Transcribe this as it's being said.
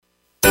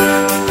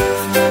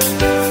Look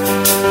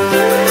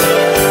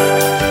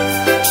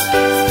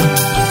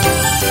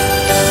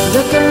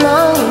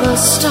among the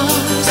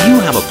stars. Do you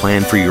have a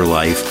plan for your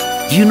life?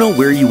 Do you know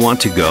where you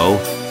want to go?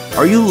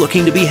 Are you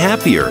looking to be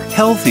happier,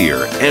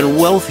 healthier, and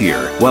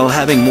wealthier while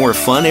having more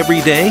fun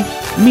every day?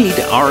 Meet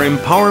our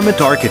empowerment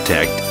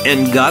architect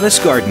and goddess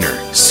gardener,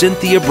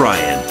 Cynthia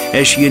Bryan,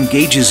 as she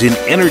engages in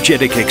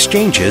energetic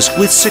exchanges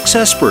with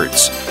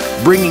successperts,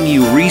 bringing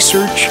you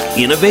research,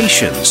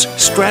 innovations,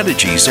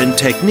 strategies, and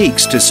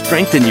techniques to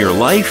strengthen your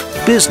life,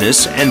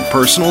 business, and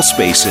personal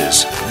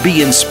spaces.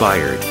 Be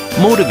inspired,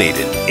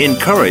 motivated,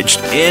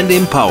 encouraged, and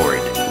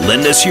empowered.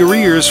 Lend us your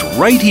ears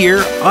right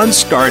here on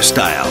Star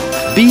Style.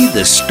 Be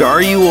the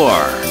star you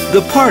are.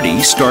 The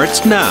party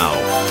starts now.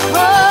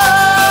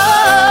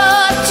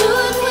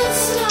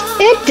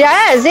 It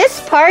does. It's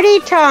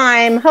party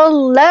time.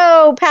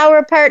 Hello,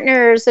 Power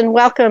Partners, and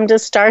welcome to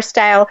Star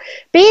Style.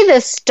 Be the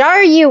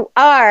star you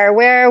are,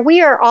 where we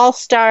are all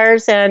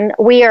stars, and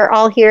we are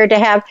all here to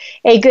have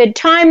a good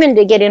time and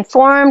to get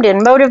informed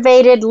and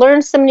motivated,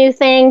 learn some new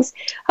things,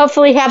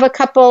 hopefully have a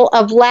couple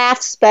of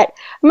laughs, but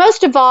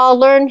most of all,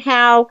 learn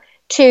how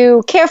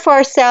to care for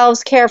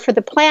ourselves, care for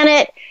the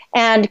planet,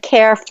 and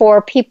care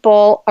for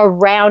people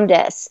around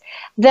us.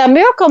 The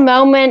miracle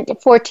moment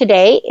for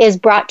today is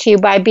brought to you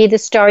by Be the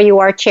Star You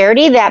Are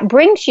charity that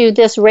brings you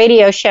this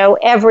radio show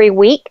every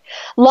week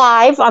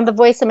live on the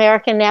Voice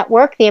America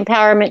Network, the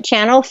Empowerment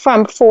Channel,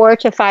 from 4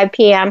 to 5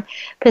 p.m.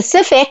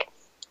 Pacific.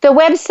 The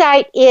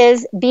website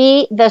is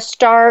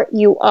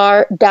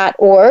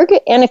BeTheStarYouAre.org.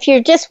 And if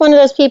you're just one of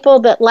those people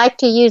that like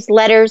to use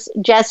letters,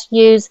 just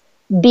use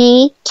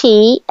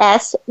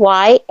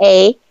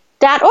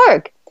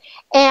BTSYA.org.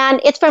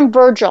 And it's from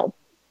Virgil.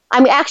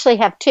 I actually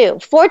have two.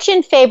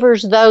 Fortune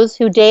favors those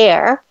who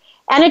dare.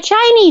 And a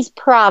Chinese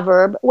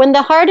proverb, when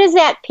the heart is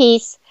at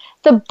peace,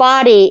 the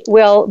body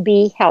will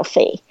be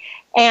healthy.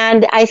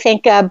 And I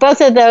think both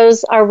of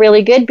those are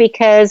really good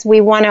because we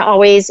want to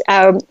always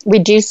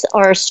reduce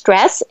our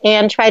stress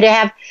and try to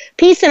have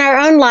peace in our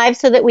own lives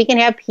so that we can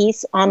have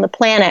peace on the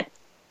planet.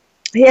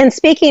 And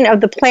speaking of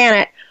the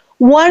planet,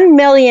 1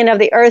 million of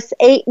the Earth's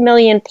 8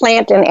 million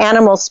plant and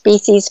animal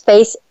species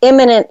face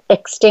imminent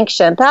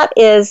extinction. That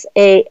is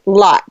a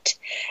lot.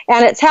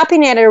 And it's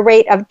happening at a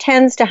rate of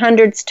tens to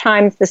hundreds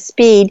times the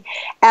speed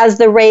as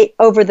the rate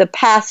over the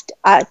past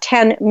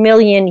 10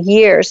 million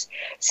years.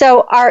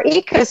 So our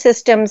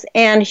ecosystems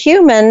and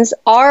humans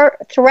are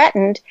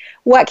threatened.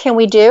 What can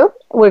we do?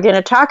 We're going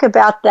to talk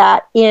about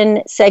that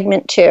in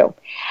segment 2.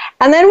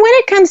 And then when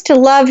it comes to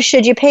love,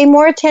 should you pay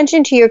more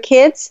attention to your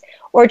kids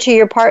or to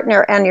your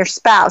partner and your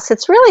spouse?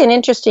 It's really an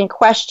interesting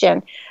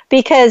question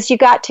because you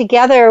got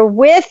together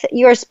with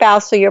your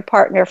spouse or your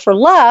partner for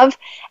love,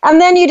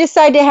 and then you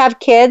decide to have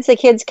kids. The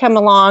kids come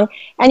along,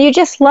 and you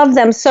just love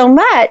them so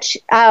much.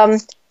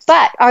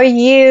 But are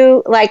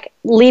you like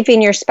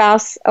leaving your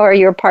spouse or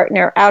your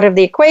partner out of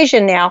the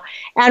equation now?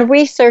 And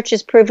research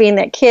is proving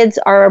that kids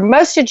are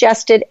most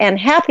adjusted and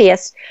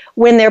happiest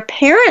when their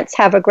parents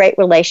have a great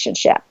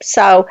relationship.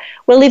 So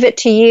we'll leave it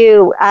to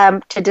you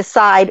to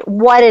decide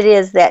what it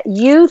is that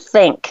you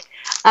think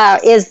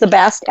is the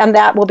best, and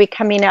that will be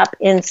coming up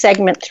in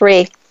segment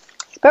 3.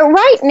 But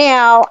right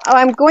now,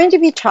 I'm going to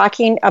be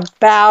talking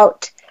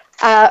about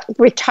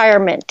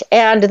retirement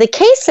and the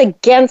case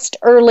against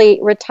early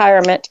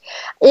retirement.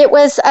 There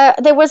was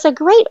a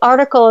great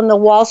article in the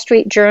Wall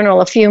Street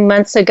Journal a few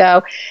months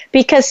ago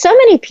because so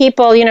many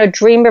people,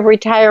 dream of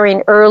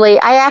retiring early.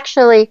 I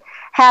actually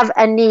have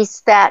a niece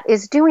that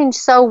is doing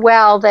so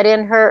well that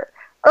in her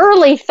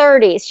early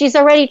 30s, she's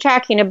already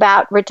talking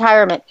about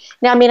retirement.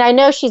 Now, I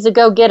know she's a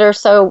go-getter,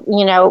 so,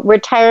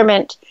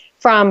 retirement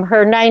from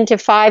her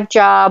 9-to-5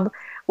 job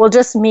will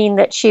just mean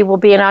that she will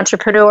be an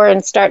entrepreneur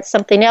and start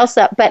something else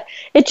up. But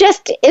it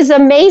just is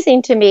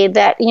amazing to me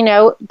that,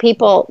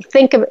 people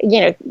think of,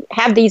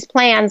 have these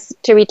plans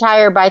to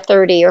retire by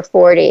 30 or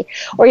 40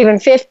 or even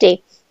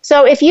 50.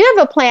 So if you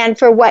have a plan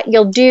for what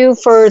you'll do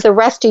for the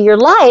rest of your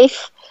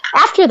life,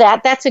 after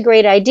that, that's a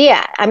great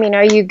idea.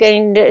 Are you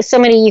going to,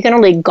 you can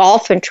only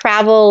golf and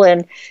travel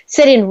and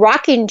sit in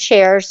rocking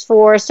chairs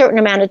for a certain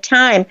amount of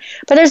time.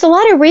 But there's a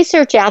lot of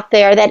research out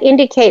there that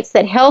indicates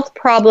that health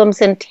problems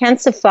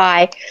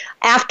intensify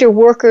after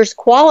workers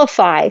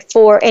qualify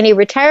for any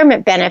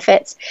retirement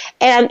benefits.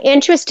 And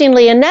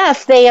interestingly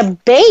enough, they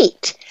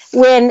abate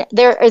when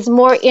there is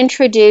more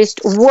introduced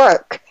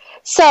work.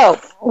 So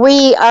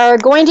we are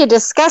going to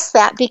discuss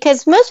that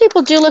because most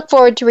people do look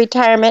forward to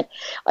retirement,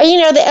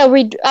 a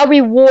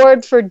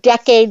reward for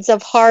decades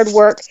of hard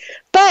work.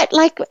 But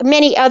like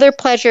many other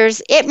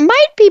pleasures, it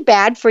might be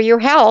bad for your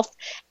health.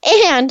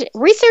 And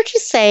research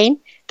is saying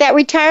that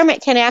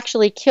retirement can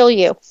actually kill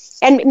you.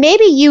 And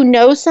maybe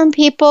some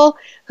people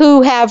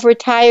who have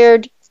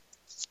retired.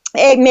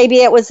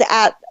 Maybe it was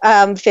at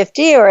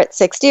 50 or at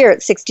 60 or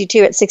at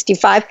 62, at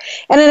 65.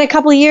 And in a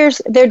couple of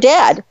years, they're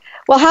dead.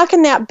 Well, how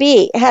can that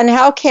be? And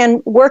how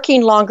can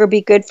working longer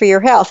be good for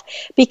your health?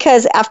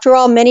 Because after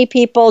all, many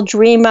people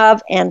dream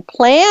of and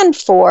plan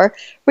for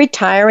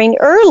retiring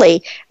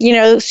early.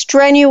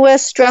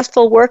 Strenuous,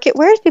 stressful work, it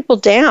wears people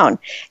down.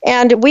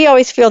 And we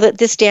always feel that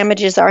this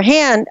damages our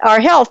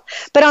health.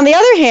 But on the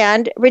other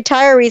hand,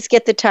 retirees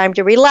get the time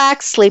to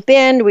relax, sleep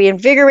in,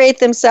 reinvigorate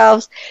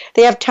themselves.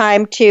 They have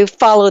time to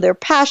follow their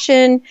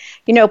passion,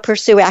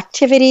 pursue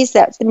activities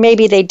that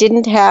maybe they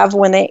didn't have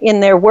when they in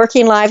their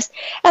working lives,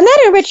 and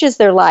that enriches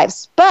their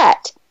lives.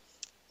 But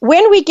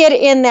when we get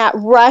in that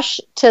rush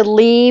to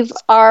leave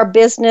our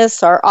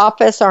business, our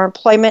office, our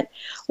employment,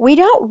 we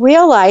don't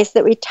realize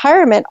that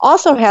retirement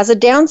also has a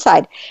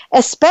downside,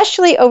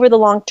 especially over the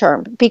long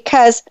term,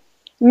 because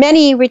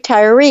many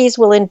retirees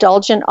will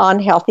indulge in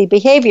unhealthy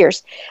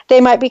behaviors. They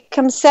might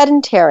become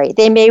sedentary.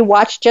 They may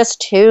watch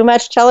just too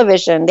much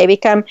television. They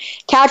become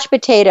couch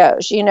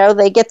potatoes.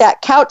 They get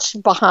that couch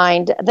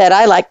behind that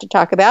I like to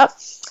talk about.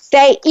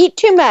 They eat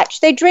too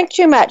much. They drink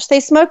too much. They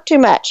smoke too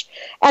much.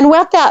 And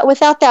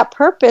without that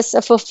purpose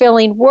of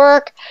fulfilling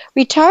work,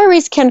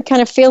 retirees can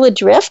kind of feel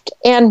adrift,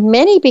 and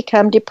many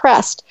become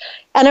depressed.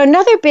 And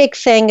another big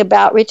thing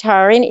about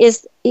retiring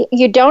is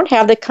you don't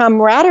have the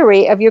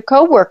camaraderie of your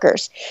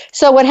coworkers.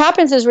 So what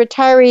happens is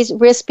retirees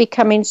risk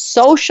becoming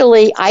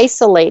socially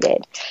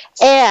isolated.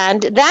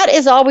 And that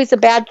is always a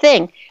bad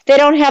thing. They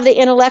don't have the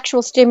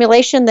intellectual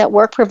stimulation that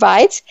work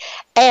provides.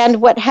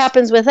 And what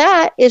happens with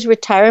that is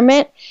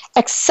retirement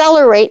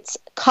accelerates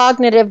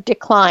cognitive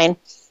decline.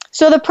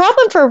 So the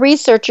problem for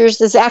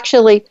researchers is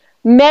actually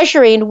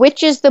measuring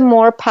which is the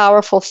more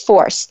powerful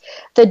force,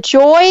 the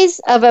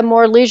joys of a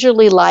more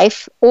leisurely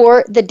life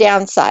or the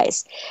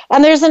downsides.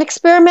 And there's an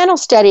experimental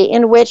study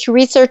in which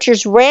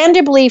researchers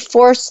randomly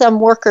force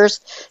some workers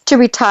to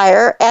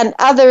retire and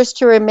others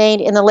to remain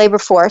in the labor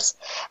force.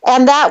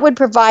 And that would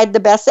provide the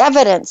best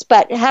evidence.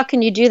 But how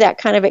can you do that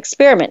kind of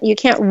experiment? You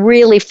can't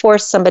really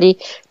force somebody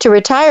to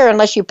retire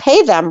unless you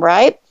pay them,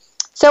 right?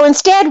 So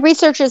instead,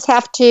 researchers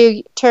have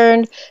to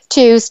turn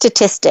to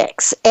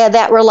statistics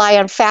that rely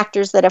on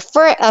factors that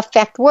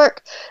affect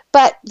work,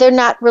 but they're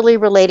not really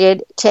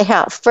related to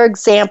health. For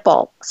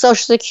example,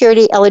 Social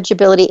Security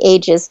eligibility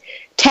ages,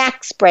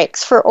 tax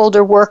breaks for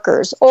older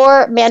workers,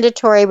 or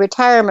mandatory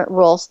retirement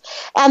rules.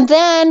 And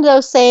then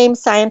those same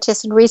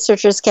scientists and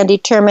researchers can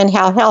determine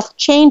how health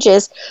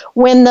changes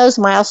when those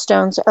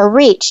milestones are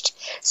reached.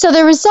 So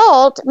the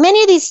result,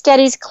 many of these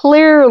studies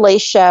clearly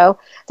show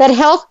that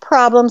health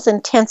problems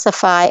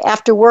intensify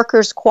after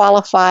workers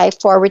qualify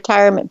for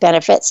retirement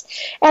benefits,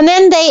 and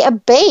then they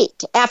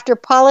abate after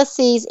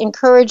policies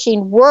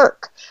encouraging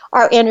work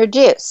are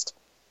introduced.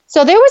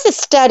 So there was a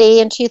study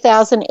in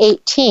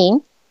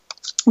 2018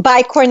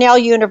 by Cornell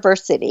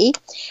University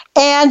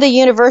and the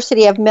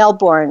University of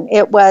Melbourne.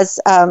 It was,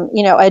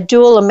 a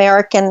dual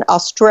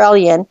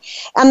American-Australian,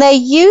 and they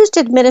used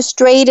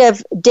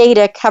administrative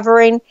data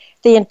covering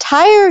the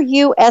entire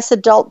U.S.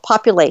 adult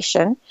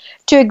population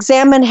to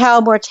examine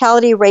how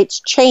mortality rates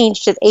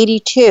changed at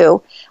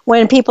 82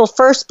 when people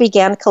first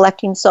began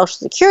collecting Social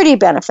Security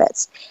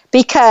benefits,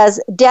 because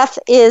death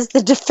is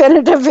the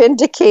definitive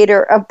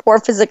indicator of poor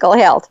physical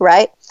health,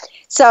 right?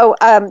 So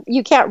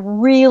you can't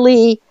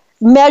really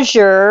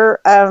measure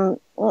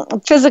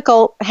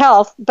physical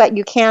health, but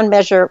you can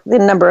measure the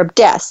number of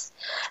deaths.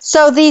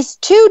 So these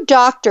two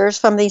doctors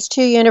from these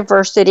two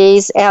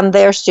universities and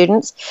their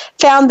students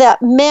found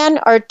that men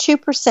are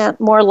 2%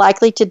 more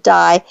likely to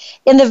die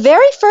in the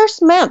very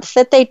first month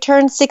that they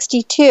turned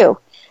 62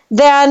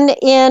 than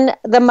in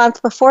the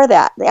month before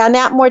that. And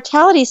that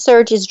mortality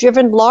surge is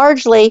driven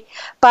largely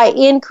by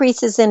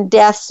increases in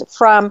deaths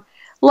from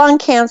lung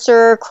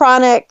cancer,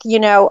 chronic,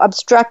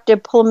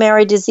 obstructive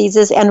pulmonary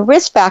diseases, and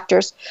risk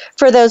factors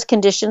for those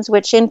conditions,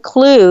 which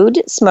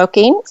include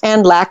smoking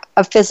and lack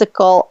of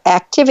physical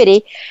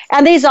activity.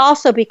 And these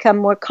also become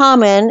more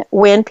common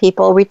when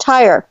people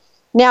retire.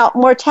 Now,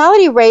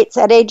 mortality rates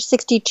at age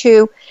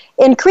 62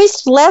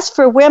 increased less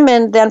for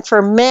women than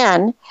for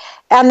men,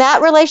 and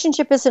that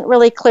relationship isn't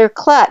really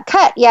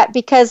clear-cut yet,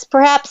 because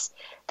perhaps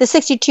the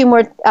 62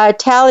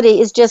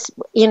 mortality is just,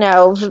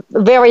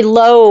 very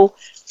low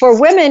for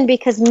women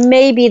because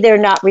maybe they're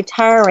not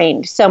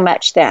retiring so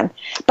much then.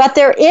 But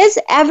there is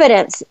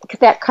evidence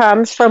that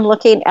comes from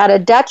looking at a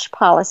Dutch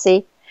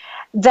policy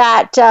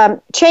that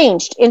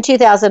changed in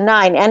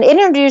 2009 and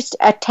introduced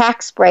a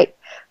tax break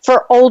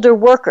for older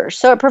workers.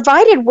 So it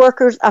provided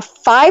workers a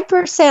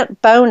 5%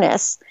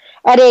 bonus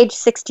at age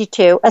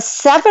 62, a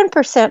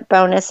 7%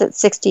 bonus at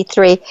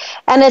 63,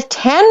 and a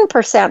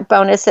 10%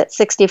 bonus at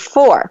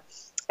 64.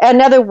 In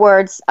other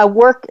words, a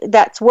work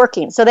that's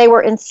working. So they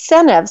were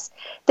incentives.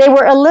 They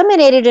were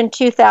eliminated in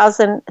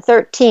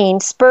 2013,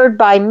 spurred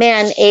by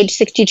men aged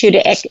 62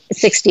 to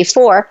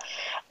 64,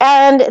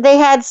 and they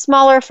had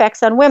smaller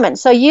effects on women.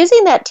 So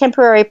using that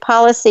temporary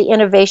policy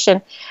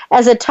innovation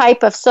as a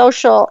type of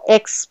social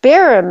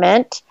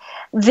experiment,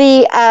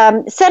 the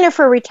Center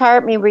for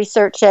Retirement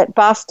Research at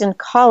Boston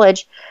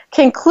College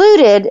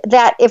concluded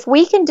that if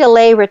we can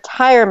delay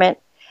retirement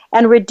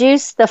and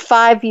reduce the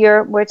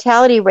 5-year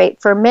mortality rate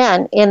for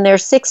men in their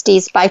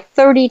 60s by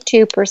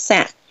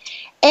 32%.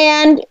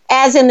 And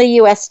as in the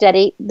U.S.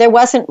 study, there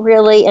wasn't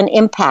really an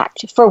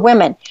impact for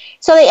women.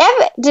 So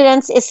the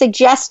evidence is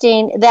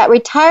suggesting that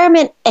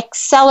retirement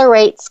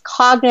accelerates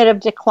cognitive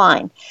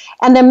decline.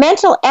 And the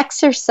mental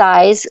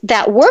exercise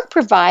that work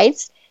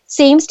provides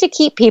seems to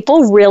keep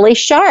people really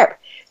sharp.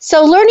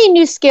 So learning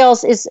new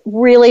skills is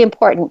really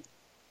important.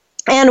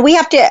 And we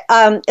have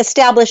to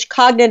establish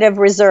cognitive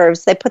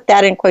reserves. They put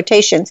that in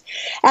quotations.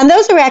 And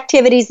those are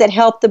activities that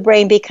help the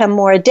brain become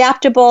more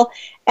adaptable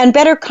and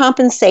better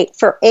compensate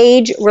for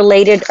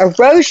age-related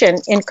erosion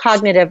in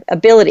cognitive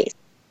abilities.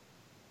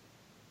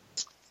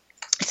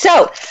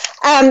 So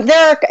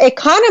there are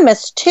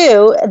economists,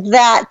 too,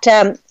 that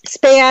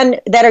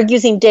that are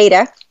using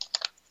data,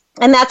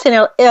 and that's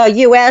in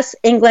U.S.,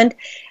 England,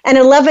 and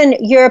 11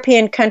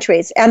 European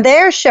countries. And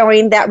they're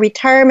showing that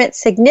retirement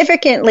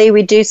significantly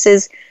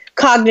reduces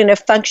cognitive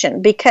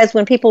function, because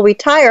when people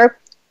retire,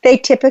 they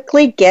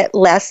typically get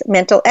less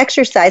mental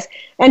exercise.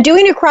 And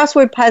doing a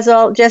crossword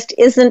puzzle just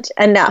isn't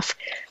enough.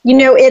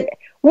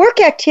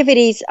 Work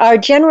activities are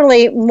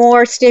generally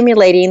more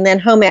stimulating than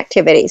home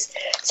activities.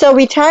 So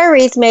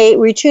retirees may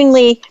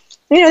routinely,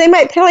 they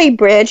might play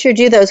bridge or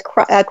do those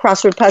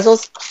crossword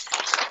puzzles.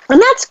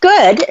 And that's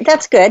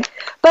good,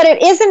 but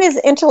it isn't as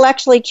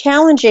intellectually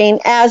challenging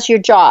as your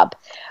job.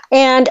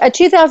 And a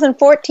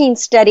 2014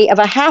 study of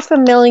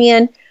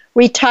 500,000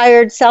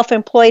 retired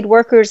self-employed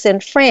workers in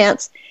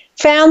France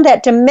found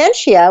that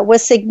dementia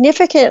was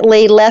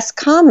significantly less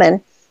common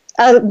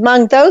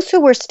among those who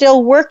were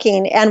still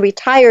working and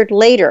retired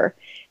later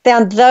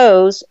than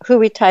those who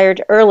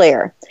retired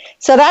earlier.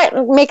 So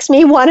that makes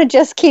me want to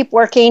just keep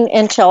working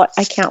until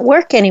I can't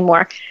work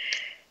anymore.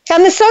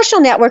 And the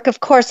social network, of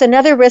course,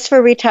 another risk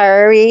for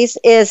retirees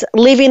is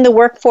leaving the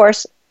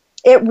workforce.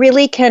 It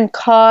really can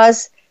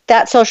cause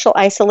that social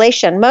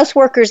isolation. Most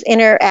workers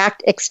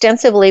interact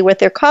extensively with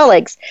their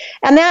colleagues,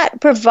 and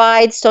that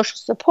provides social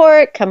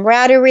support,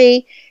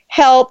 camaraderie,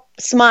 help,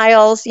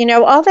 smiles,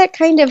 all that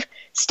kind of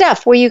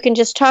stuff where you can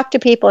just talk to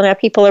people and have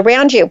people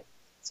around you.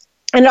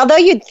 And although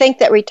you'd think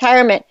that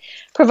retirement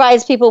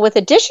provides people with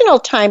additional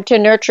time to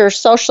nurture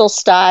social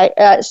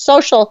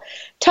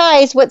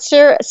ties, what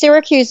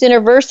Syracuse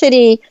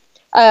University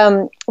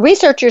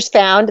researchers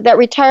found that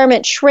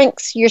retirement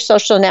shrinks your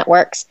social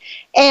networks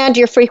and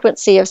your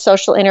frequency of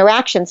social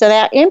interactions. And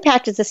that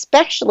impact is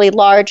especially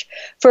large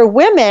for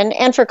women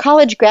and for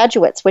college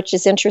graduates, which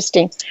is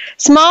interesting.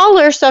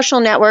 Smaller social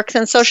networks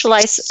and social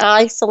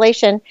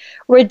isolation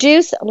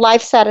reduce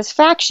life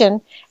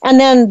satisfaction, and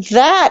then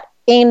that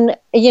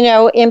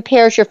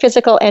impairs your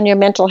physical and your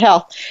mental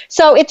health.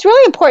 So it's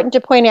really important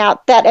to point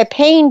out that a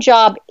paying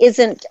job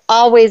isn't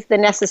always the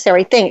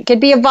necessary thing. It could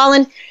be a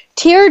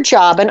volunteer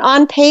job, an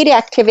unpaid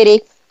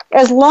activity,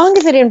 as long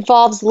as it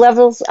involves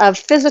levels of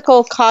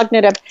physical,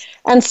 cognitive,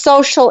 and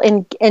social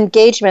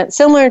engagement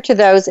similar to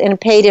those in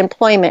paid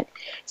employment.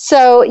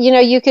 So,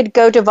 you could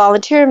go to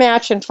Volunteer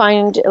Match and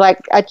find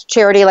like a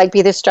charity like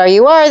Be the Star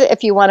You Are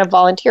if you want to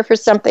volunteer for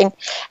something.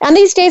 And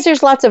these days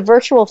there's lots of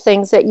virtual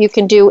things that you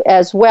can do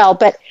as well.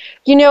 But,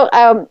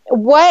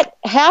 what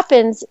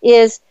happens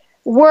is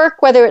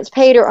work, whether it's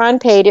paid or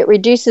unpaid, it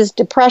reduces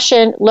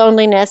depression,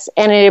 loneliness,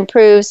 and it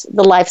improves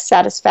the life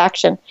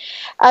satisfaction.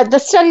 The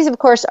studies, of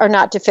course, are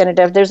not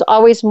definitive. There's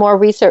always more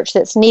research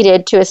that's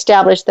needed to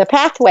establish the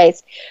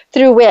pathways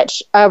through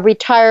which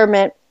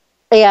retirement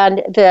and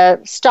the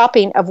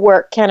stopping of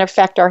work can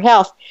affect our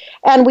health.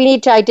 And we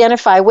need to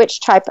identify which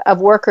type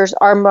of workers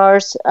are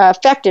most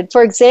affected.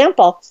 For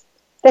example,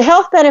 the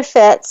health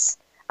benefits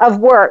of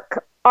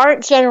work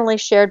aren't generally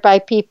shared by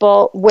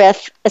people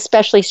with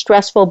especially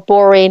stressful,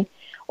 boring,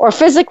 or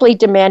physically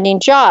demanding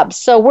jobs.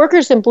 So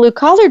workers in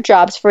blue-collar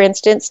jobs, for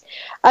instance,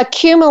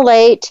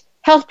 accumulate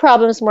health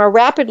problems more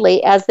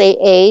rapidly as they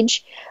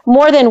age,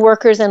 more than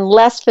workers in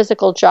less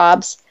physical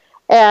jobs,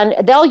 and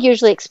they'll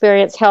usually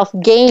experience health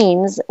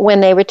gains when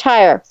they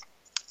retire.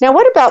 Now,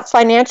 what about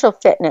financial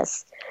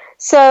fitness?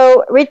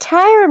 So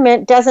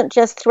retirement doesn't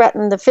just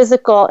threaten the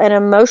physical and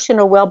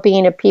emotional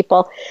well-being of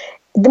people.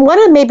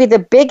 One of maybe the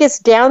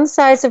biggest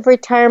downsides of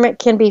retirement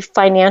can be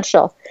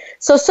financial.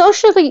 So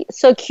Social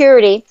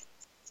Security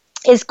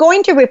is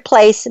going to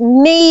replace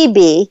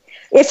maybe,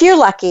 if you're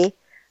lucky,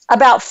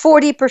 about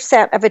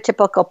 40% of a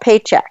typical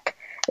paycheck.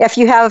 If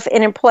you have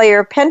an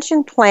employer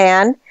pension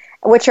plan,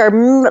 which are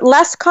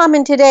less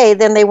common today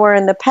than they were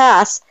in the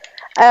past,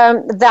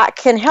 that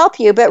can help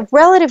you, but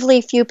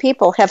relatively few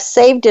people have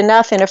saved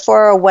enough in a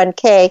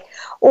 401k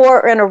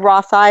or in a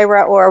Roth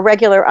IRA or a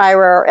regular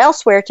IRA or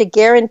elsewhere to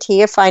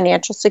guarantee a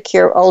financial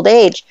secure old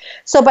age.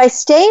 So by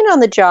staying on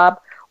the job,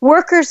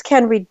 workers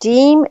can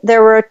redeem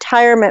their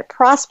retirement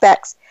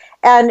prospects.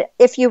 And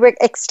if you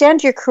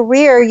extend your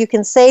career, you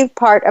can save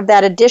part of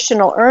that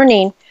additional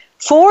earning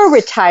for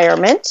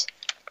retirement,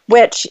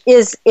 which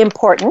is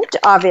important,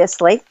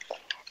 obviously.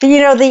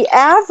 The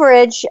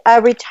average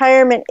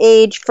retirement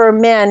age for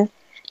men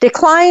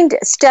declined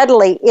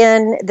steadily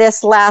in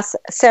this last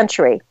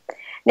century.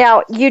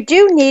 Now, you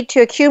do need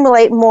to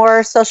accumulate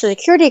more Social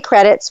Security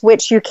credits,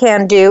 which you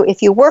can do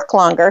if you work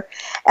longer.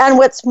 And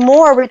what's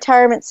more,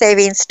 retirement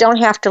savings don't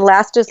have to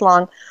last as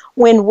long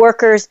when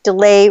workers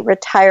delay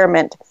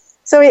retirement.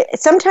 So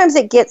sometimes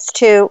it gets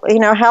to,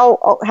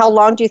 how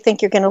long do you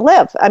think you're going to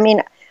live? I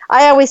mean,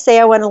 I always say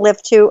I want to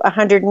live to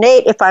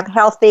 108 if I'm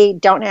healthy,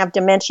 don't have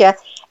dementia,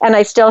 and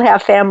I still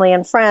have family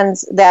and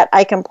friends that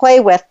I can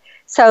play with.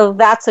 So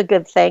that's a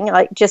good thing.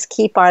 Like, just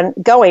keep on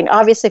going.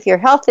 Obviously, if your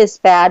health is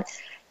bad,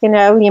 you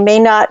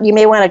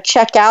may want to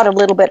check out a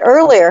little bit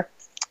earlier.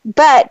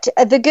 But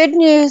the good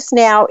news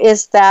now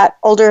is that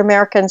older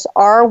Americans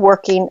are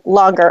working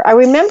longer. I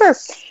remember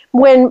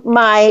when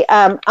my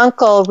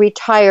uncle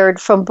retired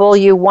from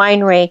Beaulieu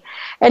Winery,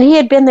 and he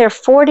had been there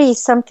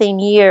 40-something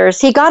years.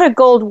 He got a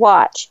gold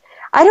watch.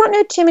 I don't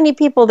know too many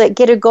people that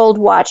get a gold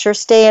watch or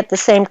stay at the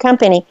same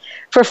company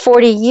for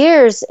 40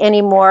 years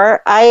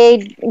anymore.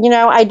 I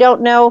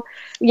don't know.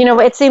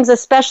 It seems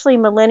especially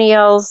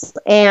millennials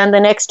and the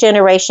next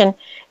generation,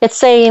 it's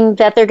saying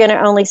that they're going to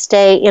only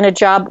stay in a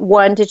job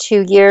 1 to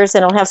 2 years,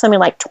 and they'll have something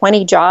like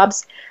 20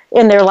 jobs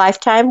in their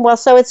lifetime. Well,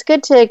 so it's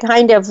good to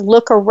kind of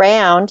look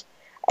around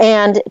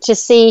and to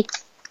see,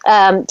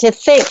 to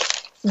think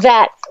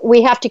that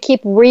we have to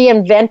keep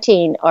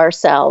reinventing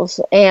ourselves.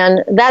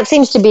 And that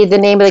seems to be the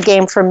name of the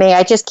game for me.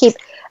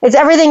 It's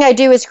everything I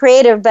do is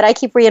creative, but I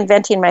keep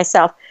reinventing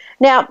myself.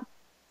 Now,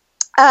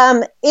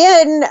 by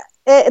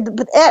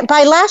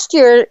last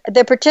year,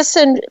 the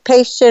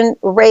participation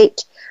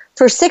rate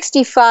for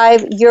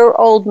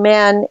 65-year-old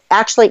men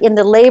actually in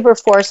the labor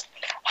force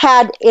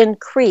had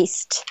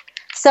increased.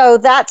 So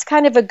that's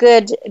kind of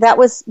that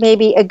was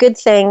maybe a good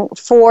thing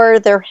for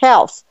their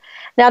health.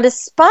 Now,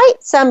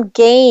 despite some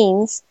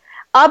gains,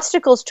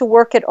 obstacles to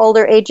work at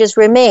older ages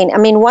remain. I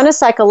mean, one is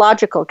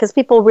psychological, because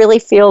people really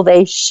feel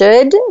they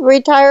should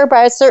retire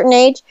by a certain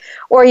age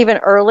or even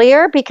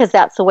earlier, because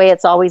that's the way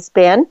it's always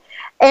been.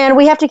 And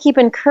we have to keep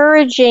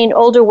encouraging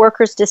older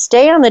workers to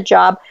stay on the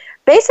job,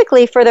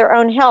 basically for their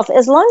own health.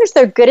 As long as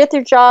they're good at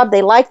their job,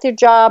 they like their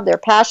job, they're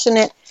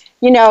passionate,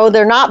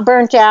 they're not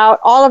burnt out,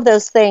 all of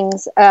those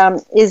things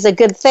is a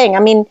good thing. I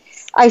mean,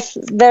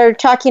 they're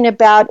talking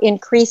about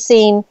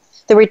increasing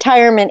the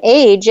retirement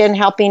age and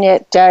helping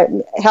it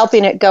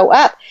go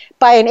up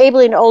by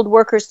enabling old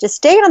workers to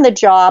stay on the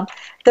job.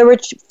 The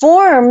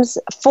reforms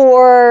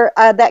for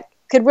that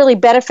could really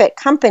benefit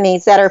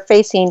companies that are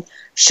facing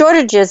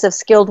shortages of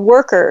skilled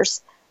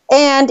workers,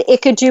 and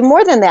it could do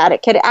more than that.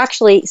 It could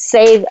actually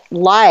save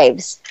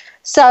lives.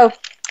 So,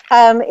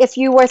 if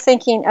you were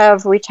thinking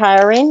of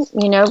retiring,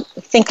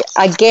 think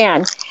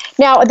again.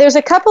 Now, there's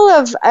a couple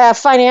of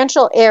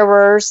financial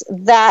errors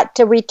that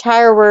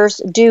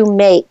retirers do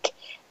make.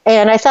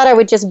 And I thought I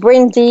would just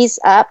bring these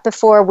up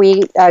before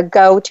we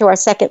go to our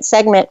second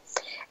segment.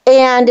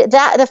 And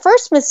that the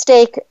first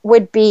mistake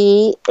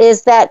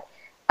is that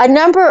a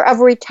number of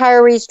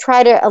retirees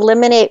try to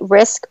eliminate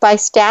risk by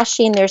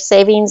stashing their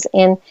savings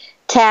in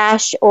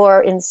cash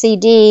or in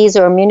CDs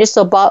or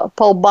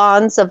municipal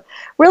bonds of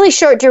really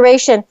short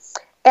duration.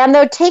 And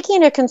though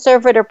taking a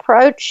conservative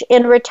approach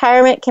in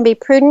retirement can be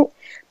prudent,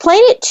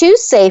 playing it too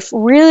safe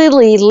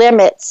really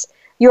limits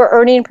your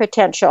earning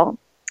potential.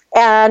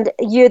 And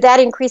that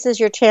increases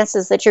your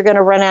chances that you're going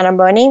to run out of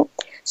money.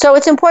 So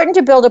it's important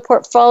to build a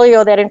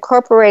portfolio that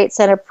incorporates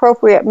an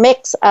appropriate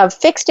mix of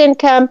fixed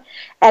income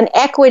and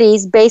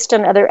equities based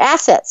on other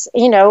assets,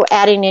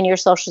 adding in your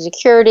Social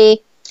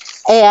Security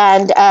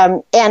and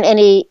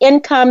any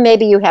income.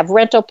 Maybe you have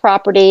rental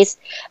properties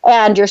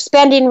and your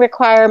spending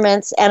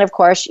requirements and, of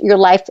course, your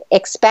life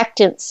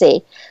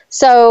expectancy.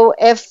 So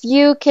if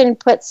you can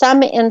put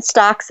some in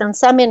stocks and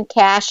some in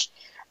cash,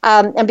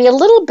 and be a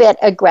little bit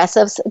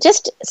aggressive,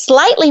 just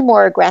slightly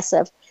more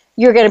aggressive,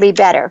 you're going to be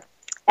better.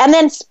 And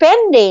then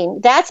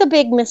spending, that's a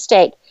big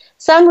mistake.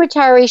 Some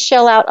retirees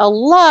shell out a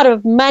lot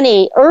of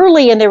money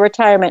early in their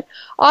retirement,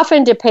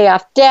 often to pay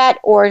off debt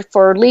or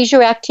for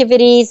leisure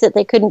activities that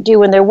they couldn't do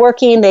when they're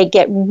working. They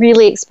get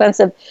really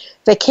expensive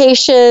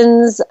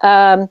vacations,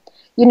 or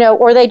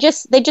they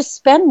just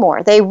spend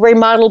more. They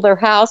remodel their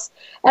house.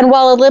 And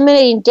while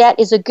eliminating debt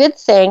is a good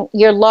thing,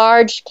 your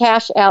large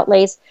cash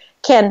outlays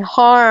can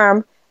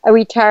harm a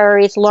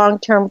retiree's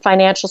long-term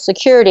financial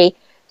security.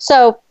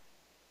 So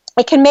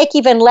it can make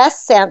even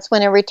less sense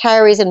when a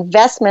retiree's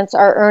investments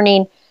are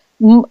earning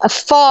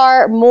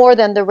far more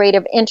than the rate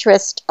of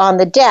interest on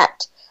the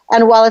debt.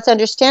 And while it's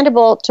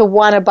understandable to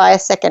want to buy a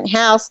second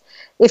house,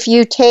 if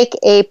you take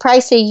a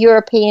pricey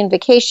European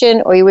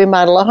vacation or you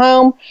remodel a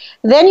home,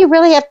 then you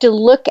really have to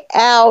look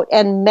out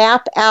and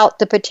map out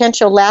the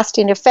potential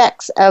lasting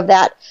effects of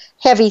that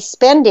heavy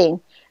spending.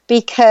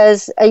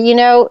 Because,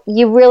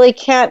 you really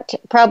can't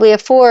probably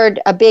afford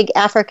a big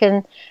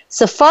African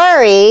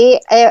safari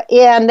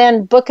and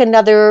then book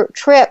another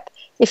trip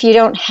if you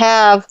don't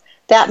have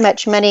that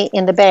much money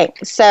in the bank.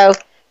 So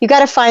you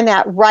got to find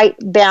that right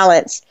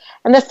balance.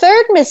 And the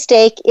third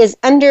mistake is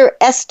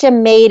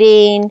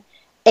underestimating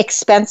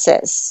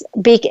expenses.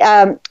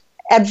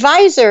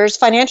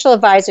 Financial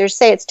advisors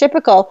say it's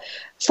typical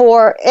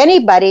for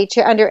anybody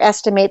to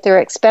underestimate their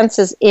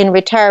expenses in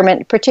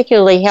retirement,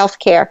 particularly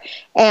healthcare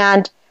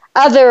and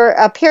other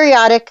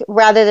periodic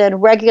rather than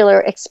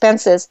regular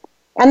expenses.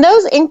 And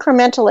those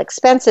incremental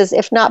expenses,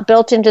 if not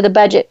built into the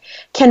budget,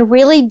 can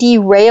really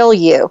derail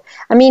you.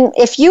 I mean,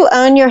 if you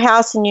own your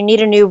house and you need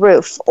a new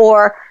roof,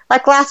 or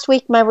like last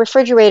week, my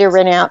refrigerator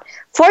ran out.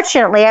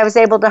 Fortunately, I was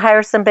able to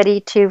hire somebody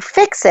to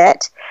fix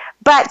it,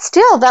 but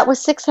still, that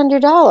was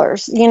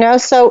 $600, you know?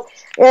 So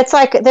it's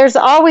like there's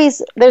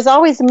always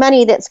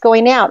money that's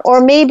going out. Or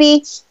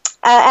maybe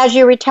as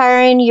you're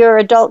retiring, your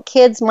adult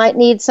kids might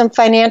need some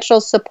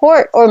financial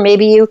support, or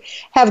maybe you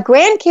have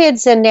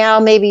grandkids and now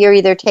maybe you're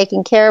either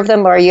taking care of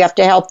them or you have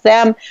to help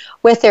them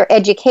with their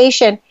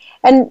education.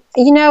 And,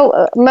 you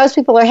know, most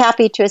people are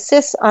happy to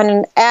assist on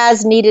an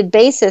as-needed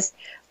basis,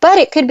 but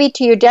it could be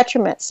to your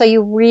detriment. So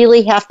you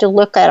really have to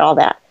look at all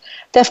that.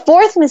 The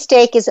fourth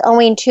mistake is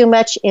owing too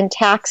much in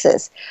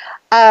taxes.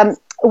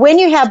 When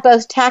you have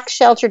both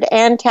tax-sheltered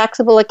and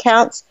taxable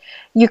accounts,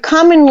 you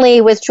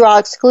commonly withdraw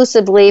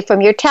exclusively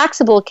from your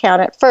taxable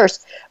account at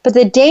first. But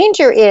the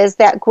danger is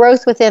that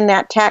growth within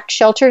that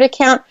tax-sheltered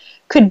account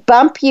could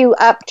bump you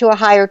up to a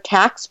higher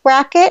tax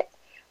bracket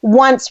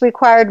once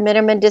required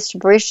minimum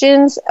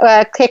distributions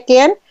kick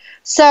in.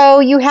 So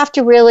you have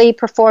to really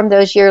perform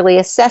those yearly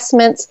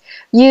assessments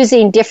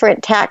using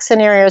different tax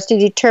scenarios to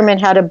determine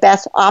how to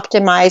best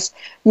optimize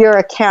your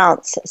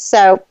accounts.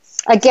 So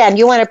again,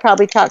 you want to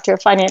probably talk to a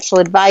financial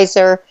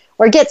advisor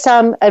or get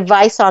some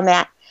advice on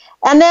that.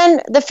 And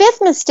then the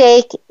fifth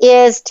mistake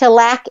is to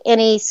lack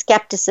any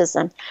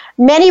skepticism.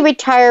 Many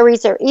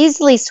retirees are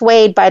easily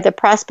swayed by the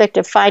prospect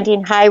of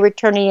finding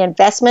high-returning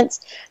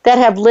investments that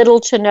have little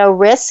to no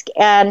risk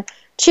and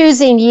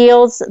choosing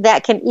yields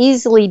that can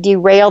easily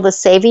derail the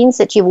savings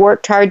that you've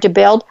worked hard to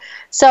build.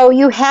 So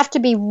you have to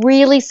be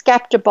really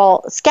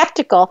skeptical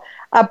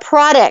of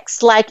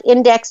products like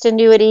indexed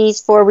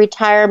annuities for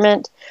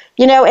retirement,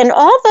 you know, and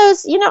all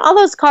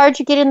those cards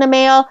you get in the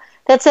mail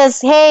that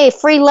says, hey,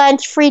 free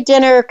lunch, free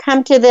dinner,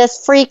 come to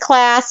this free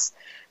class.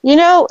 You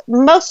know,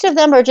 most of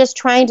them are just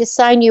trying to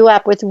sign you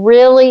up with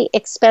really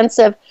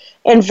expensive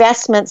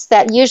investments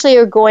that usually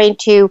are going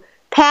to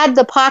pad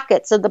the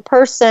pockets of the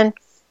person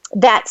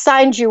that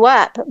signs you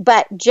up,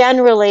 but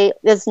generally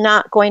is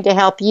not going to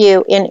help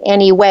you in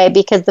any way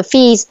because the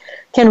fees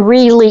can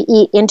really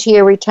eat into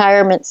your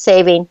retirement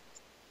saving.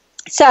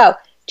 So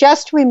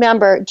just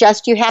remember,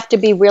 you have to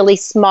be really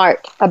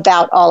smart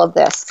about all of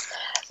this.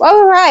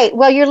 All right.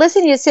 Well, you're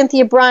listening to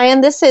Cynthia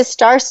Bryan. This is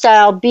Star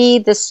Style, Be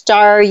the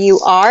Star You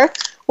Are.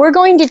 We're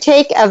going to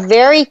take a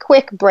very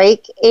quick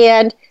break,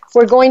 and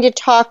we're going to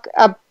talk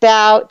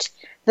about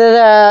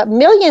the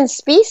million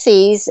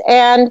species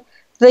and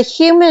the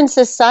human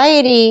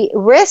society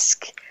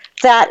risk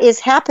that is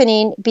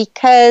happening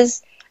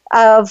because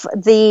of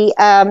the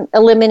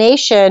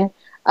elimination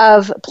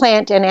of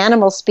plant and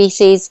animal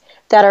species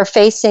that are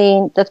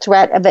facing the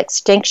threat of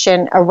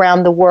extinction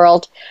around the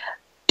world.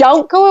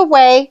 Don't go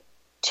away.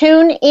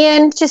 Tune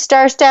in to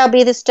Star Style,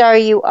 Be the Star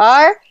You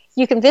Are.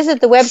 You can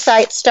visit the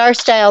website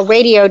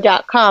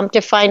starstyleradio.com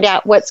to find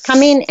out what's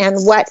coming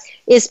and what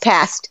is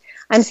past.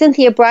 I'm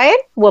Cynthia Bryan.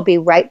 We'll be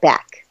right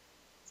back.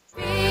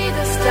 Be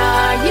the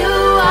star you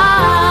are.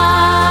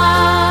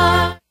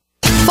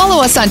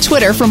 Follow us on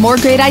Twitter for more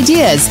great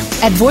ideas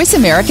at Voice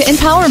America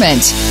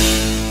Empowerment.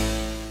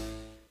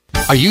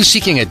 Are you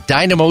seeking a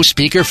dynamo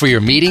speaker for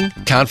your meeting,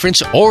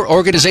 conference, or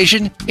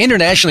organization?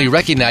 Internationally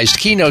recognized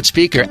keynote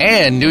speaker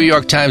and New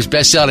York Times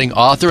bestselling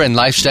author and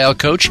lifestyle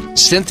coach,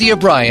 Cynthia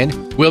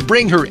Bryan, will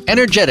bring her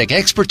energetic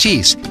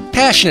expertise,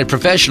 passionate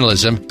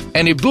professionalism,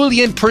 and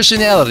ebullient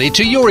personality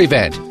to your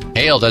event.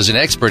 Hailed as an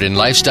expert in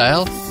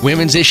lifestyle,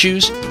 women's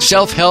issues,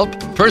 self-help,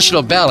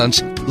 personal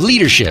balance,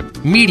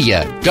 leadership,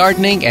 media,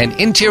 gardening, and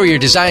interior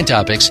design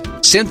topics,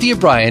 Cynthia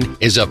Bryan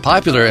is a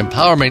popular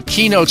empowerment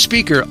keynote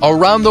speaker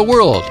around the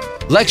world,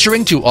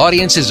 lecturing to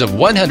audiences of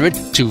 100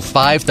 to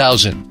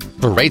 5,000.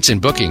 For rates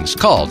and bookings,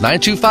 call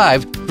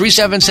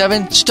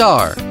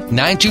 925-377-STAR,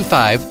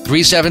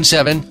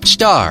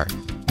 925-377-STAR,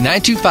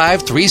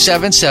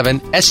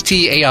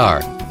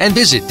 925-377-STAR, and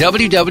visit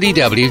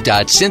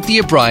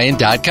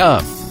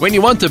www.cynthiabryan.com. When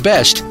you want the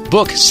best,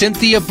 book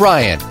Cynthia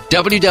Bryan,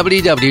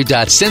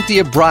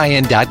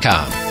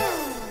 www.cynthiabryan.com.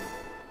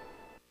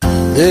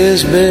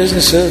 This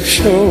business of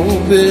show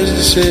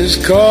business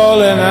is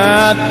calling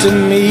out to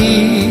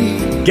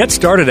me. Get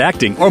started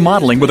acting or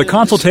modeling with a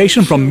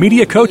consultation from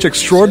media coach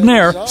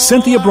extraordinaire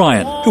Cynthia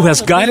Bryan, who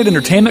has guided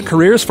entertainment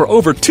careers for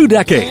over 2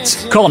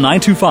 decades. Call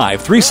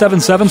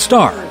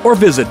 925-377-STAR or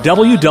visit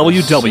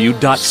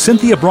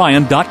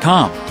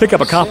www.cynthiabryan.com. Pick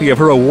up a copy of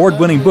her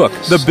award-winning book,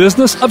 The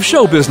Business of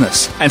Show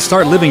Business, and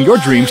start living your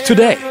dreams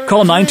today.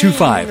 Call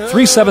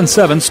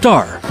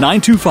 925-377-STAR,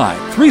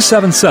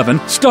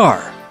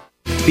 925-377-STAR.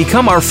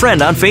 Become our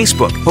friend on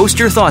Facebook. Post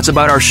your thoughts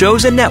about our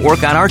shows and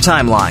network on our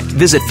timeline.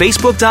 Visit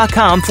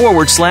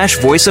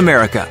Facebook.com/Voice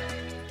America.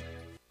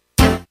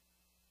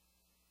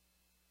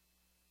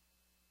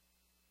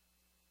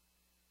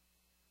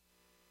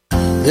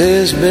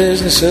 This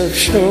business of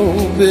show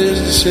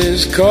business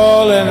is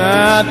calling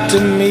out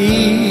to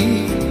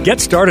me. Get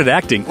started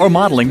acting or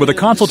modeling with a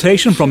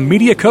consultation from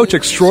media coach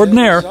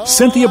extraordinaire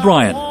Cynthia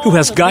Bryan, who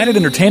has guided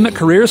entertainment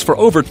careers for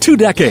over 2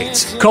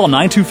 decades. Call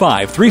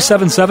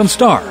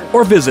 925-377-STAR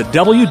or visit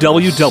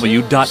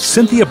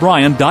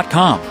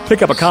www.cynthiabryan.com.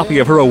 Pick up a copy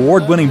of her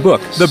award-winning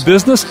book, The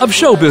Business of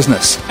Show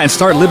Business, and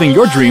start living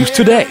your dreams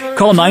today.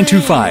 Call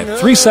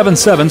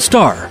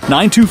 925-377-STAR.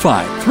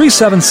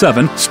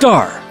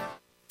 925-377-STAR.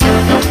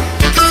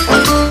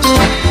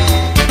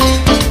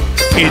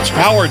 It's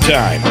power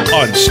time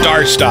on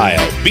Star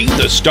Style. Be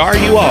the star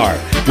you are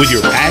with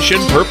your passion,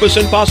 purpose,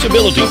 and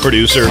possibility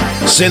producer,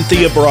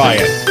 Cynthia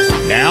Bryan.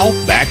 Now,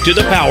 back to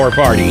the power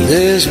party.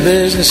 This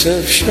business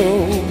of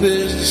show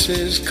business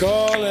is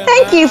calling.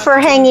 Thank you for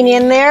hanging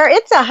in there.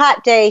 It's a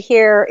hot day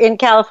here in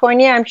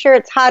California. I'm sure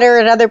it's hotter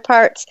in other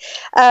parts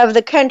of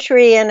the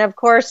country and, of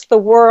course, the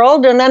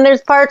world. And then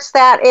there's parts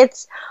that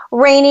it's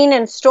raining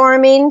and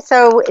storming.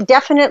 So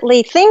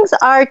definitely things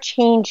are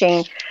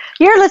changing.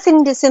 You're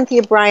listening to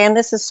Cynthia Bryan.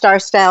 This is Star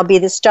Style. Be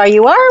the star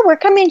you are. We're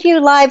coming to you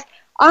live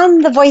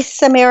on the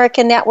Voice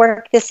America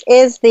Network. This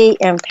is the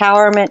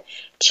Empowerment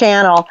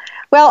Channel.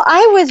 Well,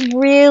 I was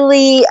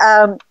really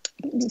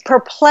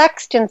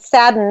perplexed and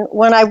saddened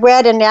when I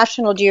read in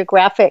National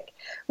Geographic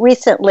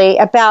recently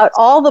about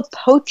all the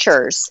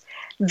poachers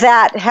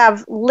that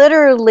have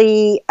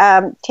literally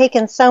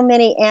taken so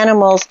many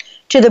animals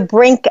to the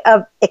brink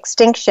of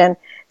extinction.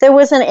 There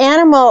was an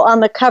animal on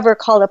the cover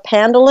called a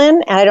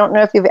pangolin, and I don't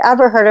know if you've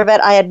ever heard of it.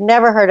 I had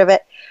never heard of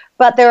it.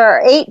 But there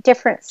are 8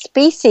 different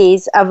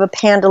species of a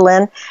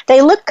pangolin.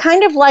 They look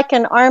kind of like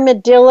an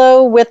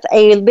armadillo with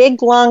a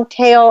big long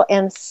tail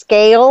and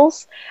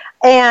scales.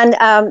 And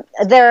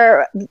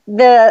they're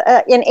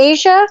in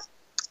Asia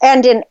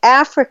and in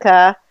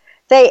Africa,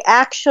 they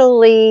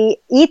actually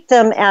eat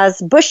them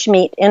as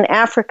bushmeat in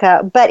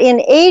Africa. But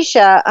in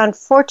Asia,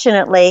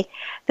 unfortunately,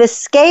 the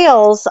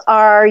scales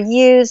are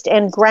used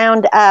and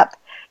ground up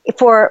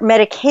for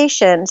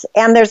medications,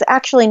 and there's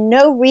actually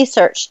no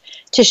research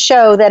to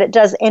show that it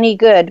does any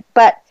good.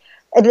 But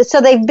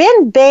so they've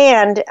been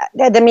banned.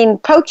 I mean,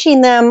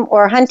 poaching them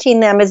or hunting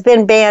them has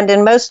been banned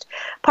in most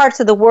parts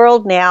of the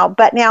world now.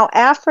 But now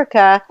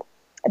Africa,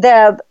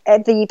 the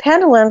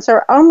pangolins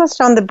are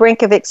almost on the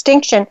brink of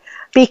extinction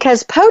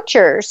because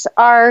poachers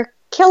are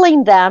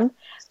killing them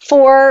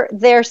for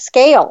their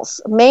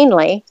scales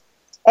mainly,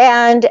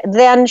 and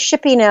then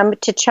shipping them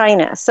to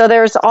China. So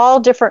there's all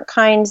different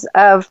kinds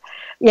of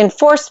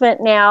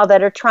enforcement now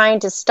that are trying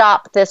to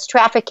stop this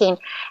trafficking.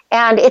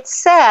 And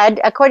it's said,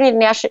 according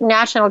to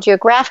National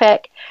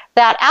Geographic,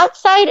 that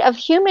outside of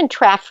human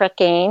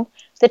trafficking,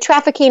 the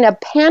trafficking of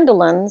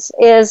pangolins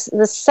is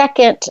the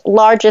second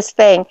largest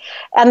thing.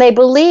 And they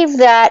believe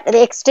that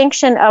the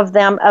extinction of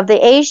them, of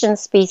the Asian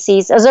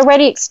species, is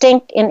already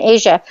extinct in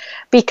Asia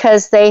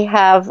because they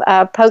have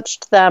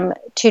poached them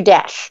to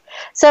death.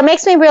 So it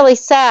makes me really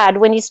sad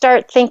when you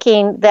start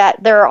thinking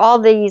that there are all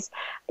these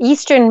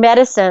Eastern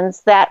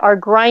medicines that are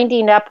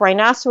grinding up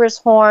rhinoceros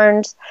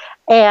horns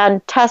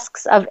and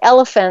tusks of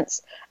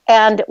elephants,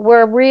 and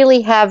we're really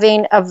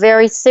having a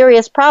very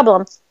serious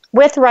problem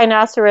with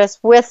rhinoceros,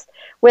 with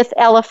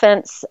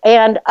elephants,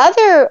 and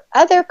other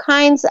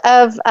kinds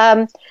of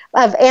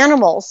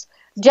animals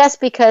just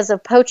because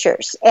of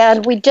poachers.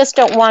 And we just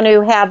don't want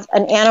to have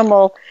an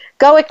animal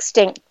go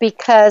extinct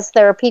because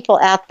there are people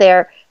out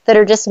there that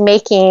are just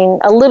making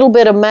a little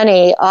bit of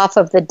money off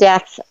of the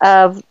death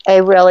of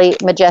a really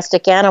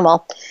majestic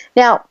animal.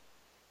 Now,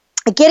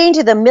 getting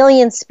to the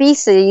million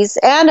species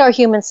and our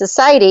human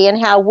society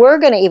and how we're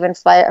going to even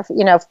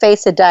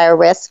face a dire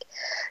risk,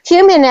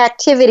 human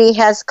activity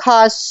has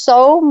caused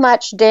so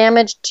much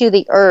damage to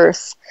the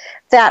earth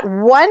that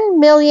 1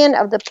 million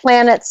of the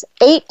planet's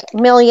 8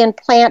 million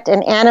plant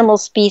and animal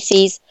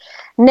species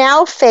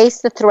now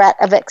face the threat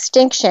of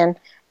extinction,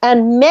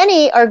 and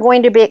many are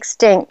going to be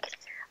extinct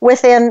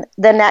within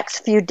the next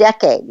few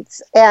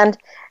decades. And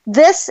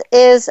this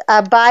is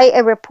by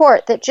a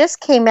report that just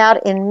came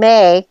out in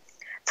May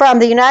from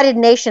the United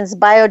Nations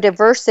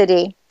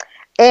Biodiversity.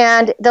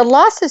 And the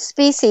loss of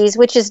species,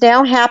 which is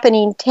now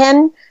happening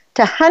 10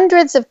 to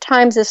hundreds of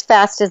times as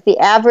fast as the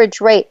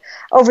average rate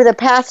over the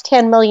past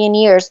 10 million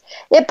years,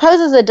 it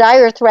poses a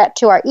dire threat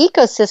to our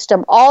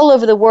ecosystem all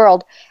over the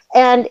world.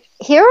 And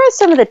here are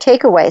some of the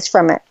takeaways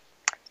from it.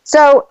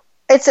 So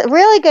it's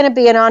really going to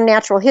be an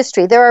unnatural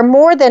history. There are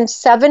more than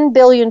 7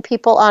 billion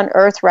people on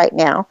Earth right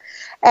now,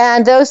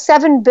 and those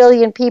 7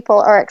 billion people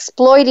are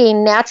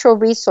exploiting natural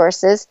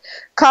resources,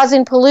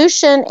 causing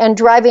pollution and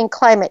driving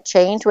climate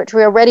change, which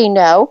we already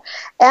know.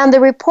 And the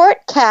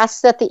report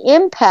casts that the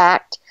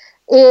impact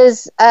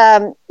is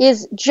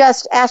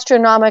just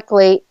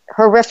astronomically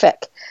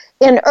horrific.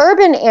 In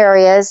urban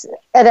areas,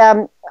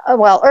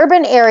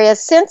 urban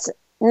areas since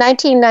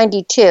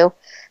 1992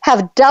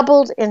 have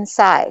doubled in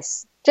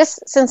size.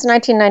 Just since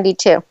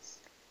 1992.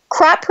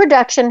 Crop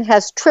production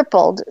has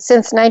tripled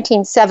since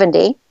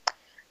 1970.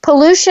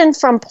 Pollution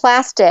from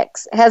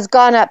plastics has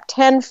gone up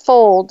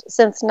tenfold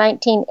since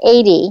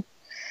 1980.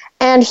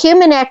 And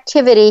human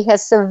activity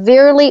has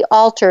severely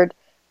altered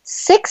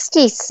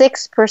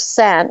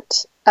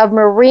 66% of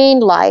marine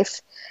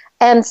life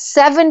and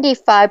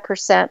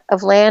 75%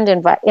 of land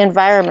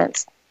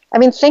environments. I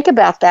mean, think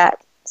about that.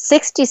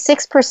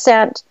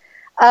 66%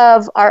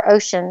 of our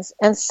oceans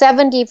and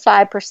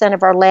 75%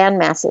 of our land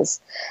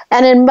masses.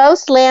 And in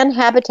most land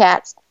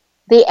habitats,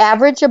 the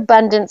average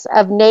abundance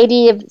of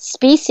native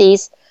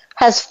species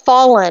has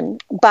fallen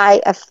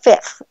by a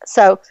fifth.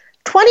 So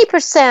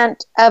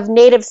 20% of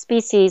native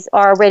species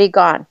are already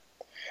gone.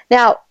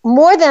 Now,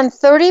 more than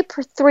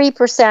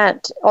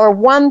 33% or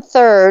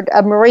 1/3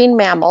 of marine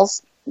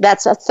mammals,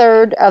 that's a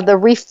third of the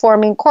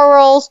reef-forming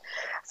corals,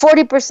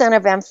 40%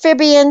 of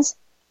amphibians,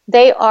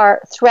 they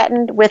are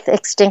threatened with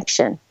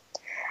extinction.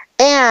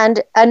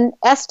 And an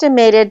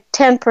estimated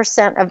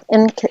 10% of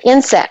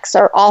insects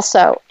are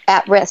also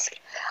at risk.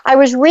 I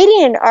was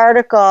reading an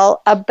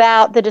article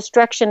about the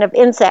destruction of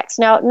insects.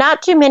 Now,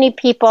 not too many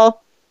people,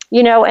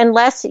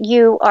 unless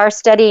you are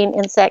studying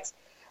insects,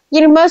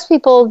 most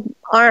people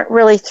aren't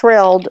really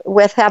thrilled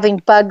with having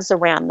bugs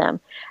around them.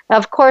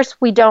 Of course,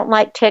 we don't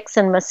like ticks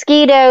and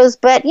mosquitoes,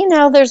 but,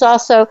 there's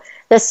also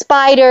the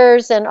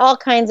spiders and all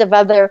kinds of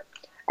other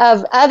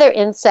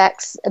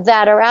insects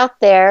that are out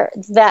there,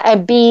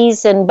 that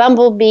bees and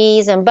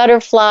bumblebees and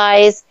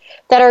butterflies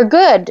that are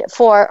good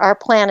for our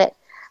planet.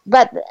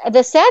 But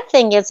the sad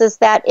thing is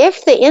that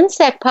if the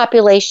insect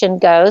population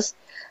goes,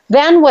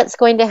 then what's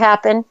going to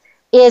happen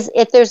is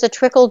if there's a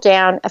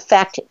trickle-down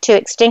effect to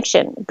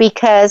extinction,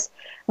 because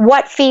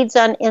what feeds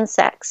on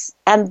insects?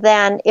 And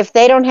then if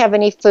they don't have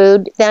any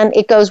food, then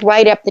it goes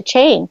right up the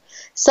chain.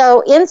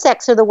 So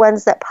insects are the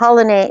ones that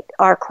pollinate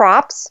our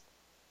crops.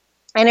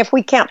 And if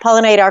we can't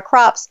pollinate our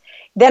crops,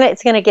 then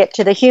it's going to get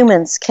to the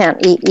humans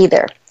can't eat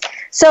either.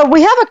 So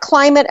we have a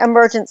climate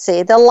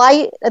emergency. The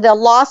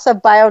loss of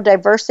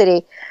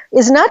biodiversity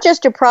is not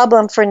just a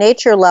problem for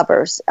nature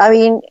lovers. I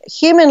mean,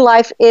 human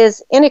life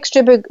is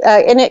inextricably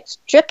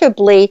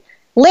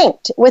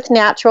linked with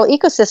natural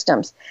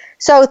ecosystems.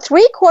 So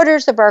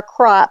 3/4 of our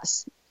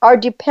crops are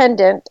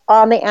dependent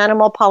on the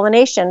animal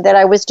pollination that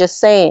I was just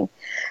saying.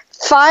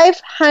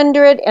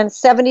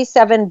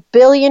 $577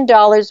 billion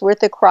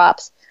worth of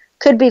crops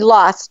could be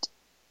lost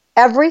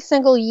every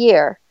single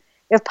year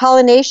if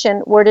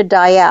pollination were to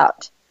die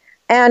out.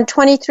 And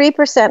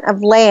 23%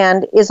 of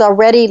land is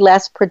already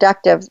less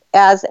productive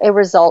as a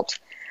result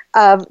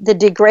of the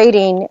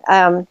degrading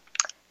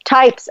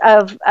types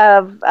of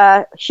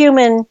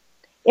human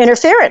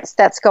interference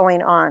that's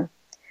going on.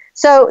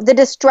 So the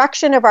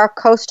destruction of our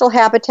coastal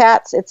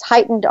habitats, it's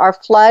heightened our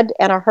flood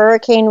and our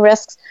hurricane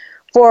risks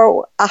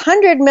for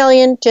 100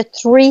 million to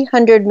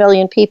 300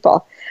 million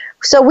people.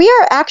 So we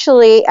are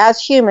actually,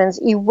 as humans,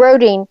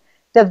 eroding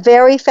the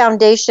very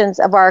foundations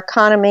of our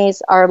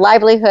economies, our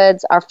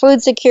livelihoods, our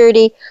food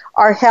security,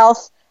 our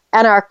health,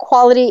 and our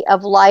quality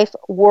of life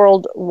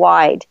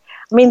worldwide.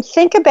 I mean,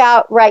 think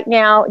about right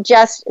now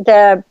just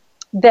the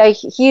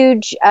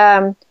huge,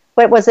 over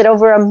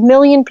 1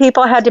 million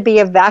people had to be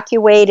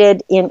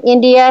evacuated in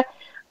India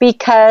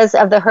because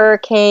of the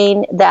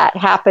hurricane that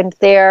happened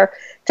there.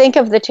 Think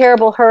of the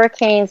terrible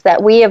hurricanes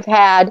that we have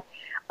had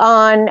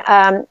on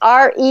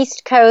our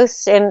east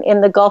coast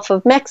in the Gulf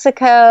of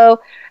Mexico,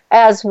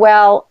 as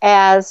well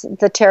as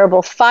the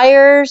terrible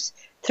fires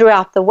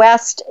throughout the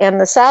west and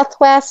the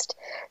southwest.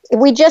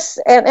 We just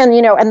and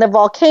the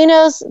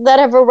volcanoes that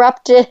have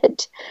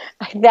erupted,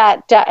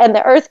 and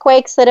the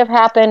earthquakes that have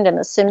happened, and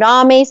the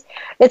tsunamis.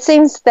 It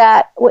seems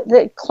that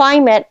the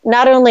climate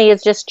not only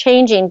is just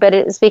changing, but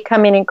it is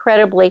becoming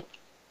incredibly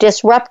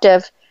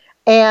disruptive.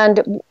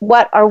 And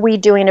what are we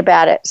doing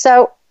about it?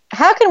 So,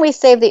 how can we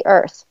save the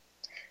Earth?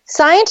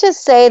 Scientists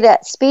say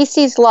that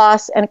species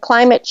loss and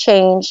climate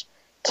change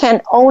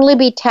can only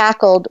be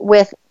tackled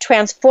with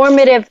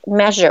transformative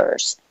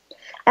measures.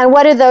 And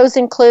what do those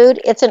include?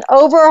 It's an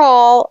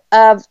overhaul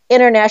of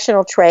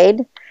international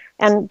trade.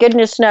 And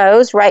goodness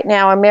knows, right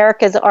now,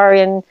 Americans are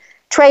in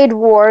trade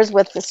wars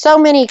with so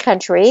many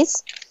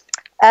countries,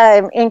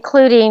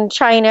 including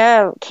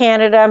China,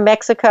 Canada,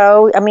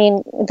 Mexico. I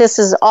mean, this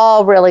is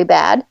all really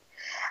bad.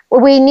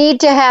 We need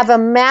to have a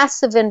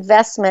massive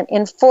investment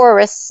in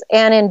forests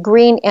and in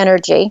green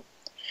energy.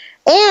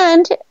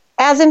 And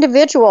as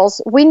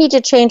individuals, we need to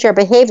change our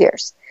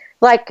behaviors,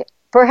 like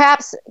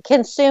perhaps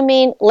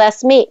consuming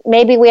less meat.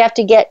 Maybe we have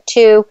to get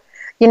to,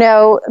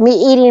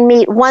 eating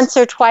meat once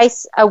or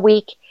twice a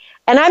week.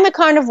 And I'm a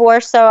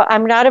carnivore, so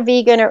I'm not a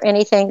vegan or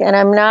anything, and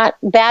I'm not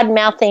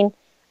bad-mouthing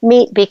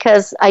meat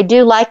because I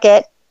do like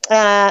it,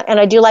 and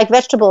I do like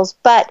vegetables.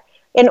 But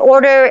in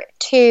order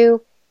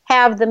to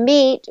have the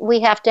meat,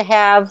 we have to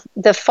have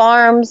the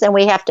farms, and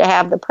we have to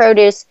have the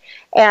produce,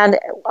 and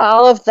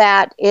all of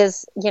that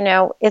is,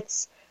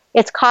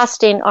 it's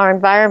costing our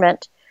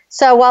environment.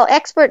 So while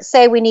experts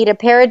say we need a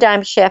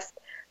paradigm shift,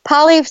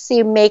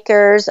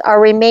 policymakers are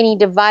remaining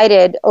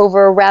divided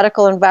over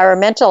radical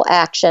environmental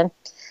action.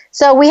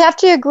 So we have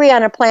to agree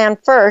on a plan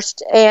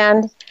first.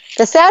 And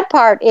the sad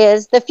part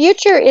is the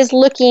future is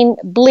looking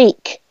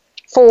bleak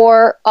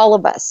for all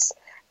of us.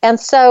 And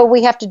so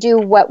we have to do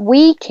what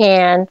we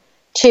can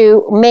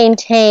to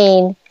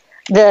maintain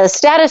the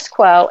status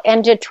quo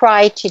and to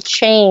try to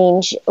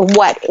change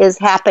what is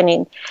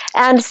happening.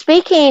 And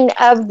speaking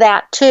of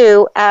that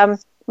too,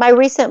 my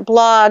recent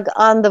blog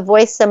on the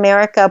Voice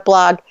America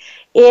blog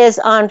is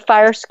on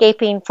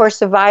firescaping for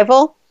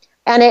survival,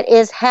 and it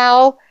is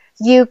how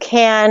you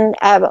can,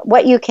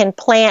 what you can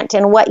plant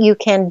and what you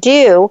can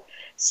do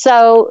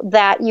so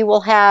that you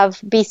will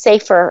be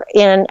safer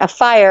in a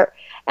fire.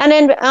 And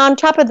then on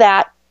top of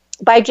that,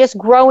 by just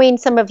growing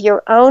some of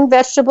your own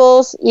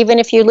vegetables, even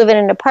if you live in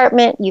an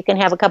apartment, you can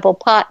have a couple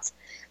pots,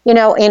 in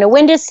a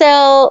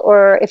windowsill,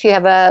 or if you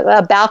have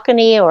a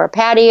balcony or a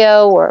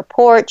patio or a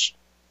porch,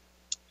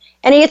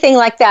 anything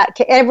like that.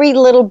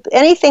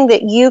 Anything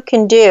that you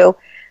can do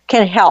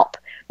can help.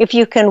 If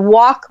you can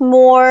walk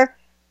more,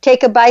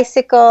 take a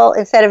bicycle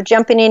instead of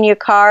jumping in your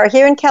car.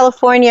 Here in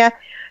California,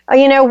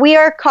 we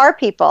are car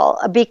people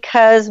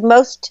because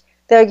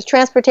the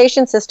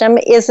transportation system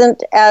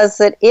isn't as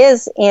it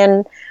is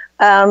in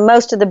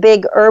most of the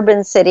big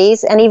urban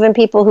cities, and even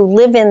people who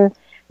live in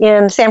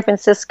San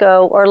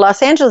Francisco or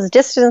Los Angeles,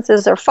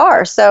 distances are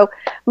far. So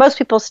most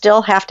people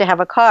still have to have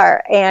a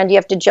car, and you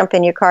have to jump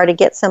in your car to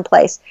get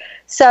someplace.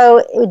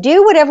 So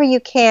do whatever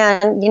you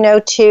can,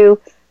 to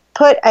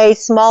put a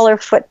smaller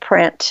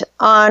footprint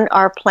on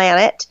our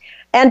planet,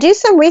 and do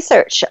some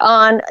research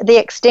on the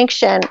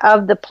extinction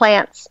of the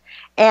plants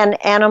and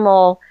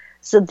animals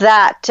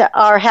that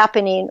are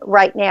happening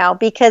right now,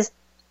 because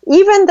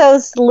even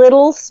those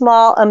little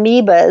small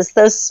amoebas,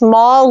 those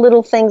small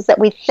little things that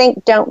we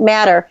think don't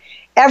matter,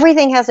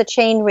 everything has a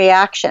chain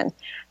reaction.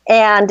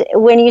 And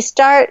when you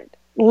start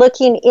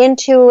looking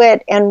into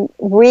it and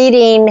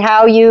reading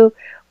how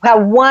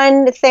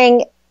one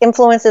thing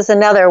influences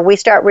another, we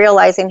start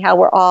realizing how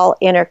we're all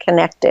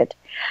interconnected.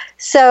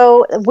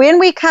 So when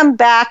we come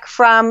back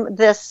from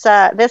this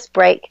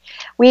break,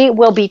 we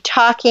will be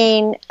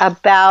talking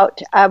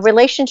about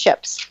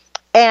relationships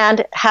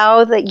and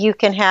how that you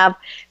can have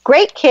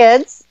great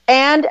kids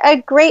and a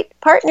great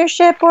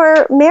partnership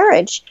or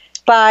marriage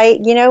by,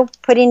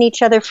 putting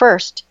each other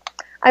first.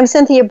 I'm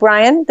Cynthia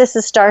Bryan. This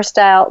is Star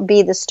Style,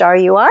 Be the Star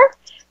You Are.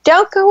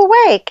 Don't go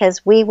away,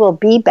 because we will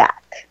be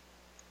back.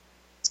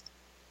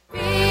 Be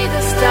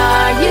the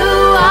star you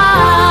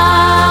are.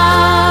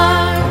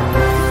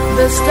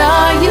 The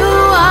star you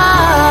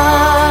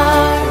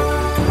are.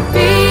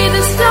 Be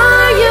the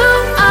star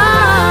you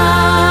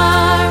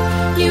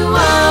are. You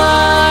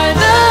are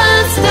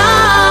the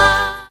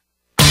star.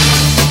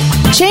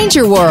 Change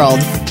your world.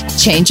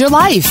 Change your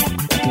life.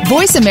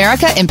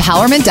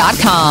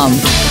 VoiceAmericaEmpowerment.com.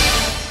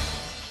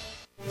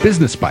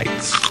 Business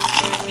Bites.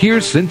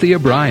 Here's Cynthia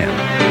Bryan.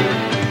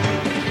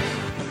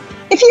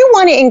 If you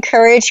want to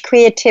encourage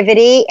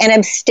creativity and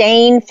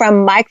abstain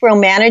from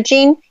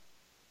micromanaging,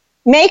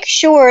 make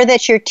sure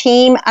that your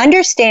team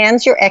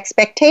understands your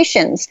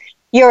expectations,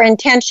 your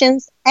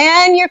intentions,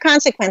 and your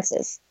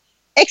consequences.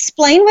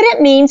 Explain what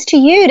it means to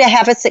you to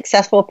have a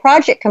successful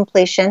project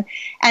completion,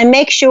 and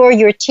make sure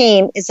your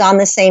team is on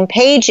the same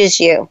page as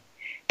you.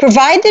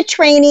 Provide the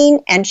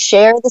training and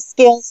share the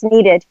skills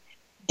needed.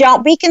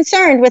 Don't be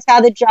concerned with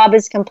how the job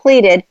is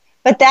completed,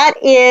 but that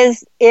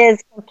is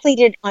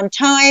completed on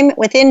time,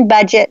 within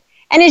budget,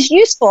 and is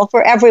useful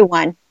for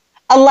everyone.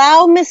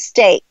 Allow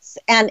mistakes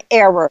and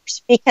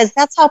errors, because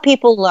that's how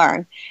people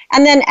learn.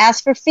 And then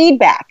ask for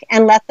feedback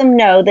and let them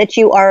know that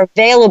you are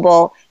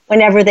available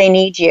whenever they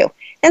need you.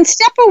 Then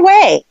step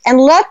away and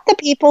let the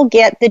people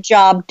get the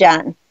job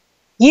done.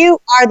 You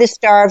are the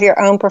star of your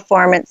own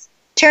performance.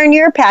 Turn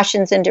your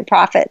passions into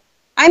profit.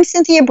 I'm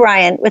Cynthia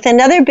Bryan with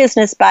another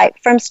Business Bite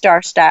from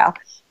Star Style.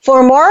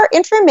 For more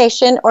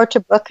information or to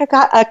book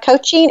a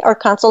coaching or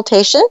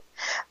consultation,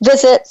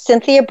 visit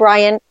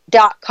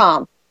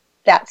CynthiaBryan.com.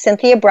 That's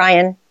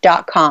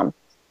CynthiaBryan.com.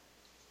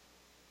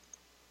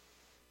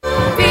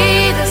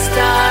 Be the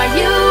star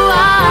you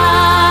are.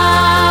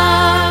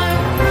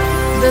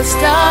 The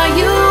star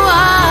you are.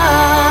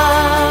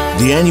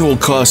 The annual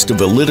cost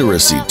of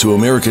illiteracy to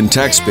American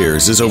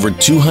taxpayers is over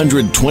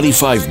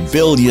 $225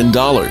 billion.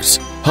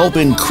 Help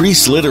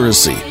increase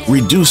literacy,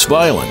 reduce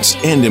violence,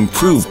 and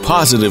improve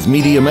positive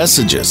media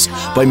messages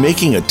by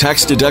making a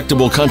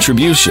tax-deductible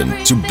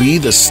contribution to Be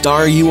the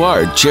Star You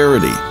Are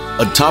charity.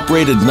 A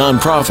top-rated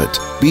nonprofit,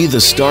 Be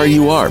the Star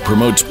You Are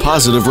promotes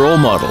positive role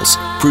models,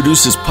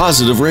 produces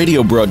positive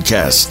radio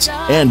broadcasts,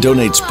 and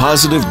donates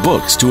positive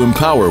books to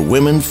empower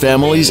women,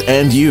 families,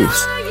 and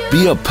youth.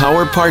 Be a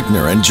power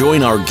partner and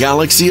join our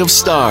galaxy of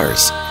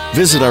stars.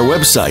 Visit our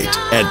website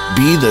at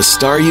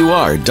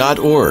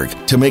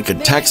BeTheStarYouAre.org to make a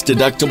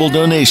tax-deductible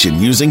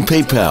donation using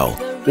PayPal,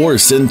 or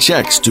send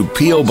checks to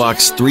P.O.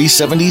 Box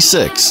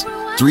 376,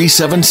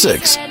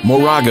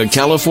 Moraga,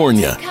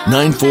 California,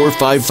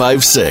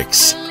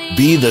 94556.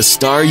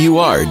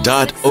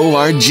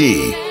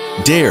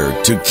 BeTheStarYouAre.org. Dare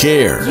to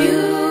care.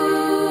 You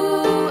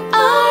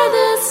are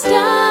the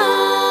star.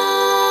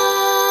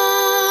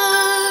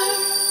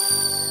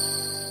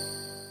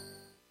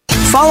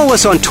 Follow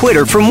us on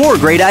Twitter for more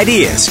great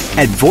ideas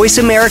at Voice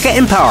America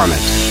Empowerment.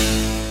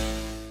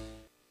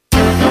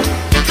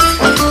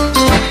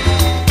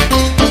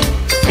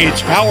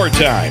 It's power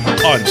time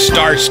on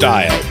Star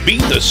Style. Be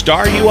the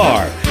star you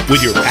are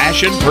with your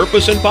passion,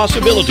 purpose, and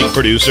possibility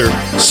producer,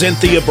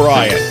 Cynthia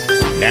Bryan.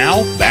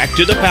 Now, back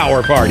to the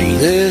Power Party.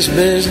 This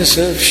business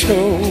of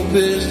show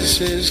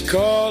business is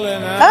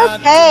calling out.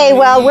 Okay,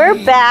 well,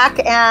 we're back,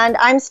 and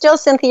I'm still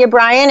Cynthia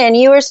Bryan, and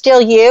you are still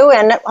you,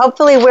 and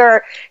hopefully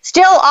we're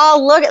still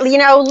all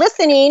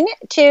listening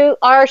to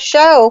our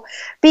show,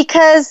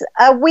 because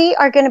we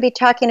are going to be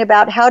talking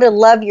about how to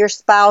love your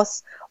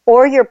spouse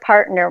or your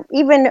partner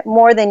even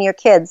more than your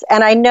kids.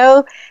 And I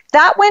know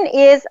that one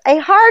is a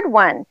hard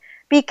one,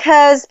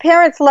 because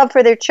parents' love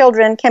for their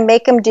children can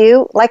make them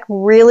do like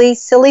really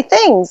silly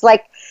things,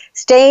 like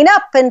staying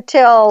up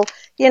until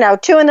 2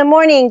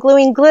 a.m.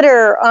 gluing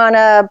glitter on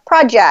a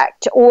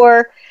project,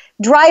 or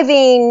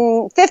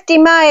driving 50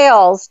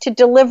 miles to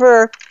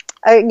deliver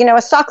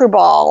a soccer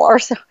ball,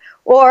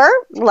 or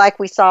like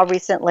we saw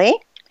recently,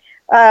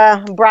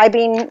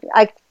 bribing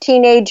a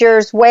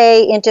teenager's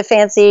way into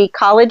fancy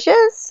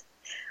colleges,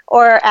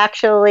 or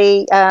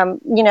actually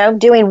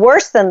doing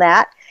worse than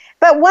that.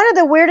 But one of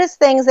the weirdest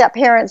things that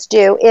parents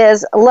do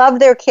is love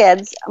their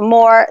kids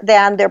more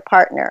than their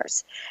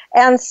partners.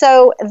 And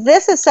so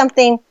this is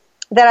something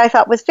that I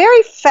thought was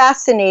very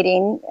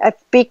fascinating,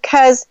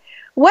 because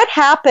what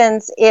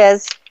happens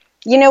is,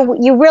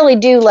 you really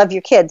do love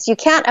your kids. You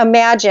can't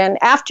imagine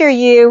after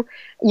you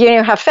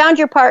have found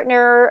your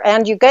partner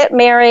and you get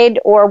married,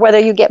 or whether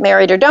you get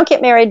married or don't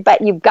get married, but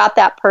you've got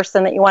that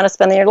person that you want to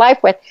spend your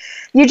life with.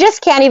 You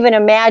just can't even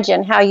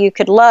imagine how you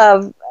could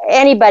love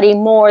anybody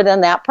more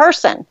than that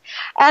person.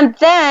 And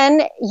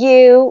then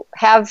you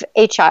have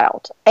a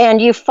child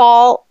and you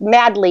fall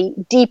madly,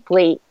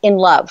 deeply in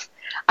love.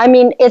 I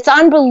mean, it's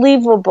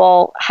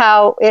unbelievable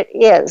how it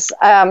is.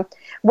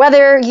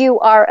 Whether you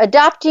are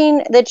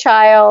adopting the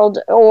child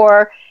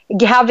or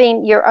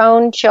having your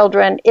own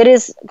children, it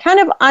is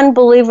kind of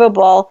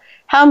unbelievable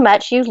how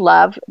much you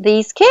love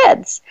these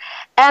kids.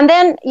 And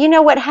then,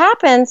 what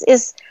happens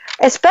is,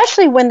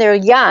 especially when they're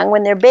young,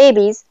 when they're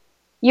babies,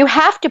 you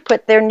have to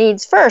put their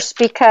needs first,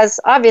 because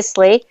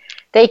obviously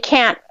they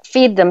can't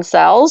feed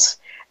themselves.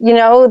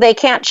 They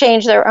can't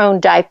change their own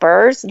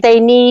diapers.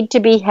 They need to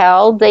be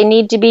held. They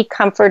need to be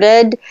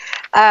comforted.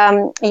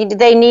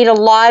 They need a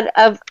lot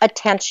of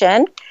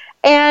attention.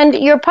 And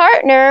your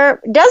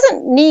partner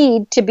doesn't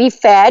need to be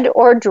fed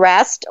or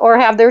dressed or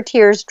have their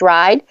tears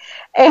dried.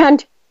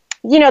 And,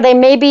 they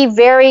may be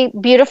very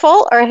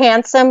beautiful or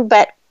handsome,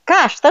 but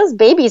gosh, those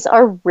babies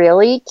are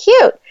really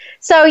cute.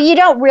 So you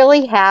don't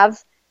really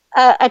have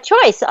a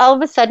choice. All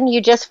of a sudden, you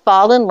just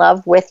fall in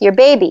love with your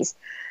babies.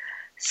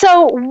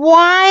 So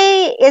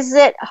why is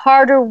it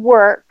harder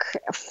work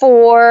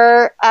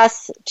for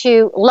us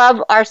to love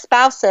our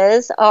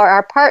spouses or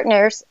our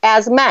partners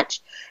as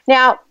much?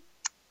 Now,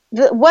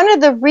 one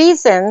of the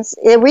reasons,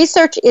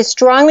 research is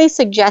strongly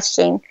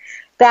suggesting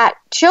that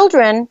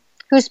children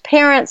whose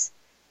parents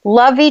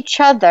love each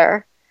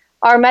other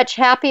are much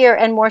happier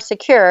and more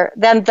secure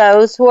than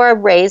those who are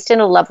raised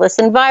in a loveless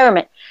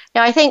environment.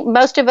 Now, I think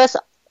most of us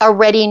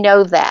already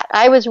know that.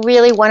 I was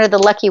really one of the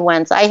lucky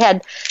ones. I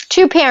had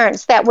two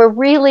parents that were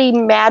really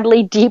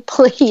madly,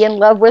 deeply in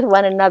love with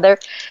one another.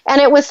 And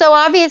it was so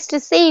obvious to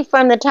see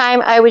from the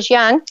time I was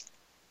young.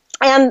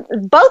 And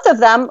both of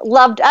them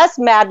loved us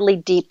madly,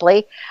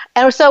 deeply.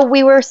 And so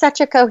we were such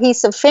a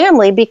cohesive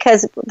family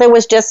because there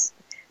was just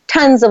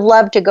tons of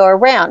love to go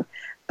around.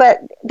 But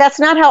that's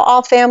not how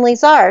all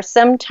families are.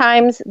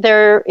 Sometimes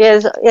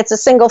it's a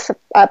single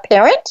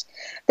parent.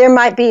 There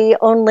might be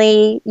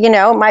only,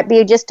 it might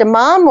be just a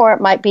mom, or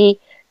it might be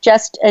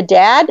just a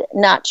dad,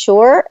 not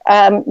sure,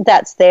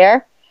 that's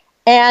there.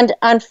 And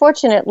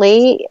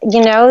unfortunately,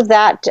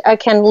 that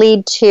can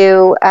lead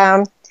to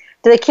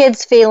the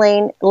kids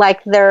feeling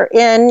like they're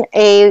in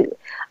a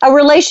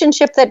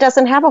relationship that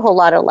doesn't have a whole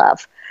lot of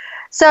love.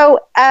 So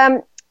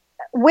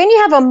when you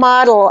have a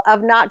model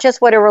of not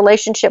just what a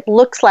relationship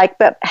looks like,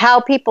 but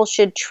how people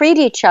should treat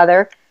each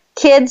other,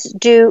 kids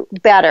do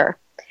better.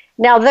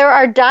 Now, there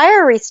are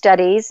diary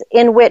studies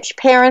in which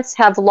parents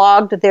have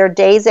logged their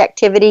day's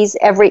activities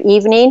every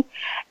evening,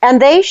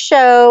 and they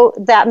show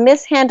that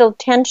mishandled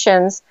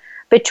tensions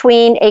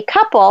between a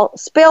couple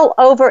spill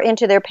over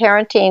into their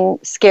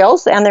parenting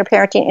skills and their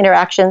parenting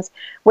interactions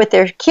with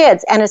their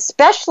kids, and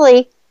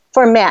especially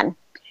for men.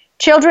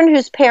 Children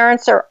whose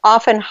parents are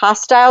often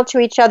hostile to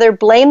each other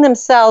blame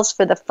themselves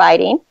for the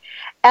fighting,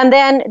 and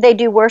then they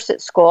do worse at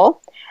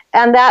school.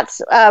 And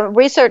that's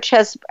research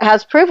has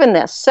proven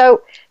this.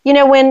 So,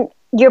 when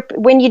your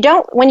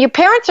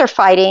parents are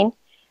fighting,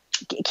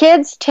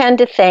 kids tend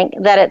to think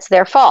that it's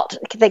their fault.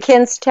 The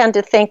kids tend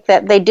to think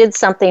that they did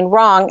something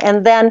wrong,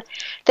 and then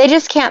they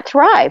just can't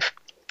thrive.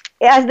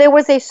 As there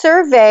was a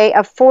survey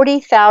of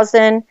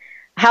 40,000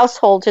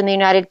 households in the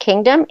United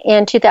Kingdom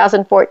in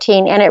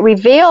 2014, and it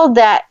revealed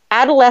that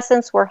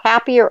adolescents were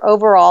happier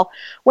overall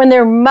when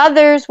their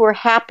mothers were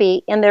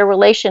happy in their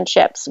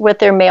relationships with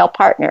their male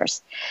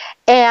partners.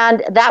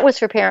 And that was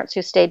for parents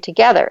who stayed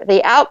together.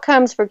 The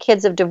outcomes for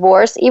kids of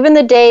divorce, even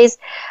the days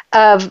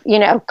of,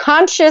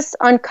 conscious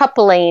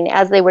uncoupling,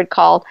 as they would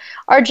call,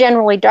 are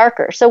generally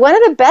darker. So one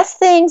of the best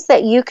things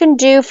that you can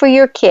do for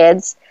your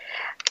kids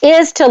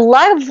is to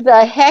love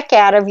the heck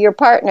out of your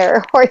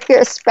partner or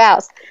your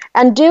spouse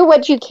and do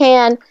what you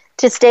can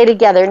to stay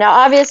together. Now,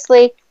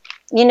 obviously,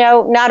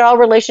 not all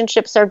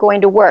relationships are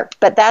going to work,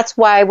 but that's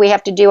why we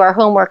have to do our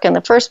homework in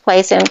the first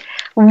place and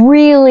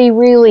really,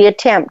 really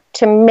attempt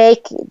to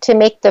make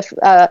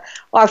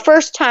our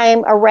first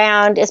time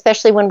around,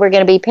 especially when we're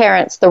going to be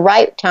parents, the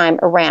right time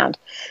around.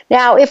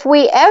 Now, if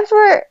we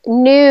ever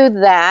knew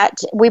that,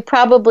 we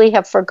probably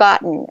have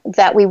forgotten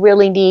that we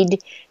really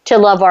need to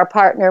love our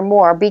partner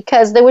more,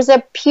 because there was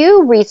a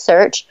Pew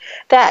research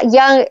that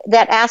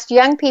asked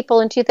young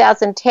people in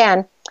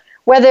 2010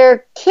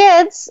 whether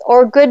kids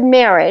or good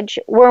marriage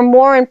were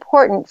more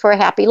important for a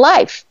happy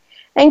life.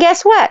 And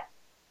guess what?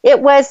 It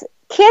was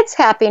kids'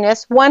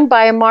 happiness won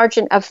by a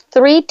margin of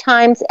 3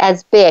 times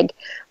as big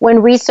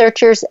when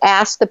researchers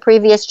asked the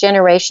previous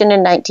generation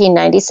in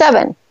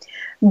 1997.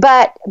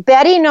 But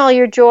betting all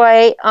your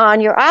joy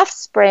on your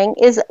offspring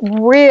is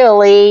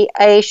really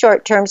a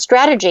short-term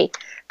strategy,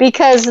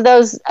 because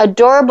those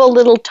adorable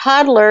little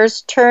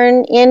toddlers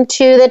turn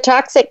into the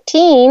toxic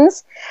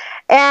teens,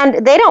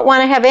 and they don't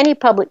want to have any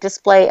public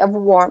display of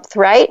warmth,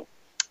 right?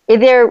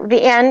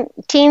 And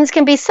teens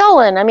can be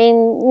sullen. I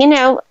mean,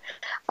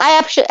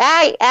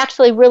 I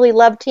actually really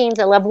love teens.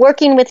 I love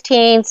working with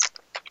teens.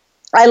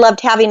 I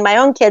loved having my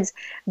own kids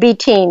be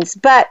teens,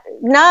 but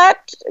not,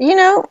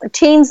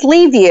 teens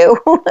leave you.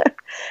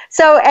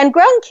 So, and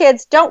grown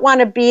kids don't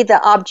want to be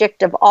the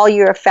object of all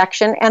your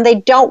affection, and they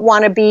don't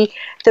want to be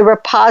the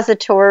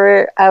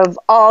repository of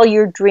all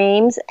your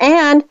dreams,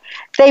 and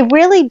they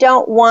really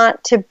don't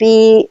want to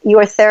be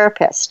your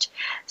therapist.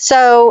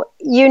 So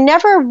you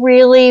never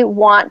really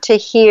want to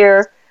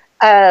hear,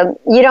 as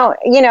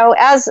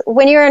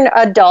when you're an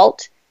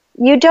adult,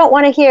 you don't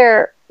want to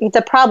hear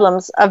the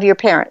problems of your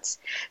parents.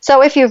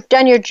 So if you've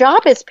done your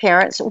job as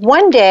parents,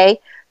 one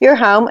day your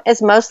home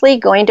is mostly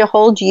going to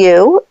hold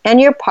you and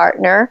your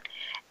partner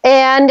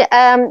and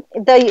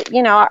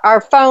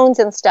our phones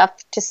and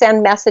stuff to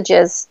send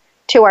messages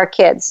to our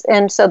kids,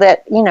 and so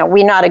that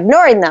we're not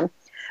ignoring them.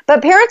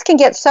 But parents can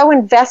get so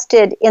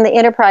invested in the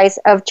enterprise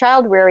of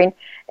child rearing,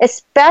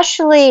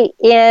 especially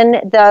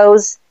in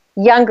those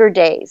younger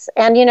days.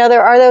 And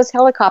there are those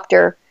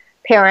helicopter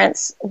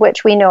parents,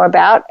 which we know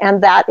about,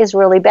 and that is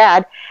really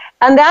bad.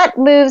 And that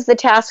moves the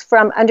task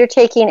from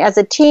undertaking as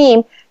a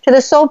team to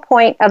the sole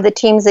point of the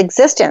team's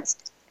existence.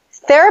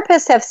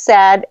 Therapists have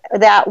said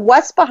that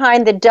what's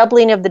behind the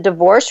doubling of the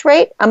divorce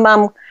rate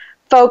among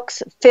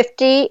folks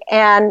 50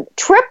 and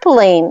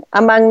tripling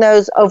among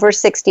those over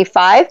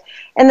 65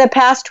 in the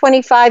past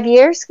 25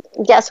 years,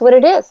 guess what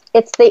it is?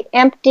 It's the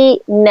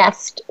empty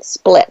nest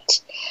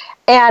split.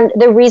 And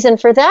the reason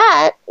for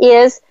that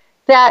is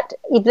that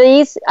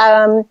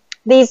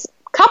these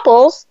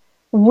couples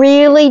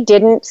really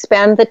didn't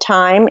spend the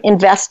time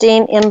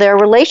investing in their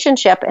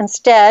relationship.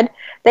 Instead,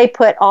 they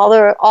put all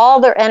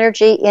their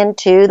energy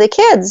into the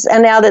kids.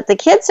 And now that the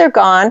kids are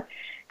gone,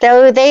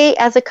 they,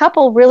 as a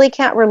couple, really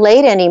can't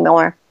relate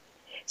anymore.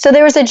 So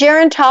there was a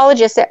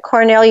gerontologist at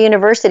Cornell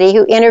University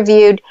who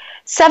interviewed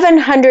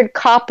 700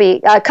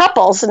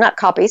 couples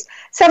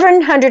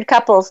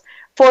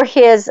for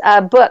his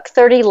book,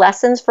 30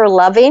 Lessons for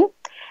Loving.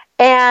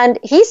 And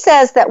he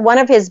says that one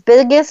of his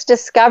biggest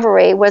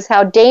discovery was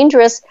how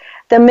dangerous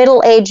the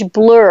middle-age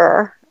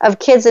blur of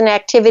kids and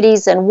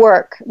activities and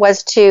work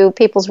was to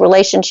people's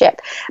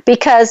relationship,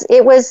 because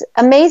it was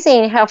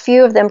amazing how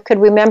few of them could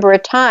remember a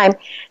time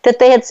that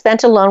they had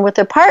spent alone with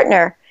their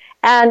partner.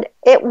 And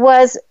it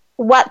was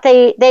what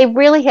they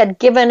really had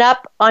given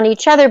up on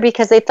each other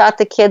because they thought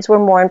the kids were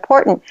more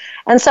important.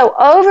 And so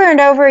over and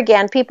over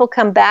again, people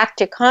come back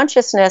to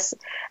consciousness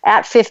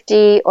at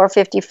 50 or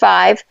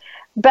 55,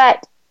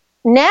 but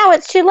now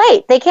it's too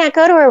late. They can't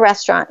go to a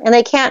restaurant and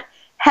they can't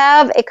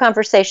have a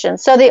conversation.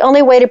 So the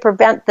only way to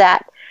prevent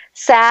that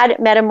sad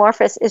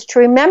metamorphosis is to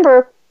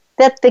remember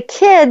that the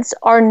kids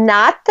are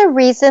not the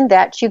reason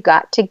that you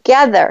got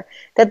together,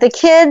 that the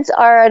kids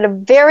are a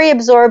very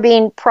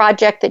absorbing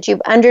project that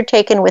you've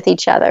undertaken with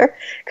each other,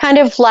 kind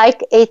of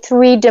like a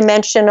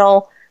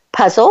 3-dimensional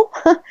puzzle.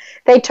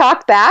 They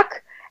talk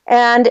back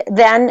and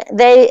then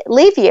they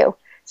leave you.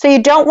 So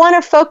you don't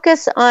want to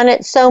focus on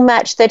it so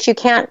much that you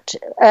can't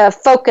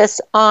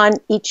focus on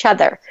each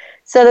other.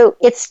 So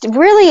it's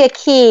really a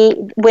key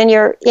when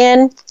you're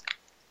in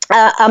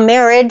a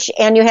marriage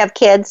and you have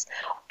kids,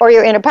 or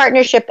you're in a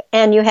partnership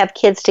and you have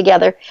kids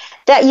together,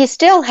 that you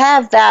still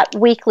have that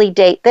weekly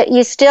date, that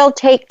you still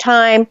take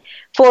time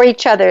for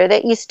each other,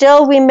 that you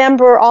still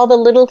remember all the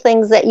little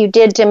things that you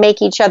did to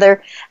make each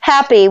other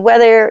happy,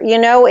 whether,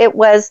 it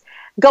was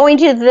going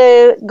to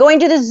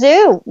the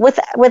zoo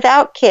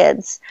without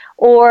kids,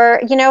 or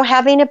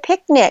having a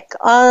picnic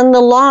on the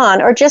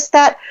lawn, or just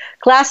that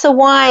glass of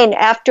wine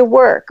after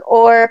work,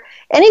 or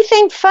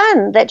anything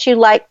fun that you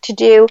like to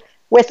do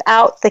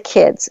without the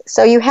kids.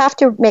 So you have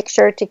to make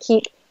sure to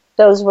keep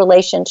those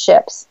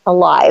relationships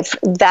alive.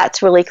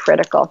 That's really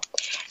critical.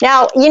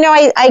 Now,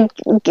 I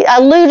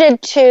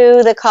alluded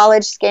to the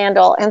college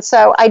scandal, and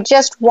so I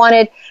just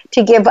wanted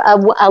to give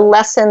a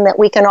lesson that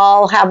we can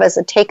all have as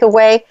a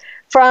takeaway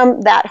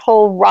from that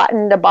whole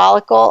rotten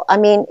debacle. I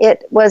mean,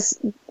 it was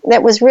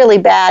really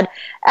bad.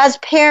 As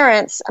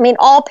parents,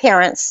 all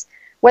parents,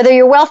 whether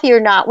you're wealthy or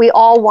not, we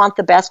all want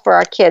the best for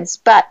our kids,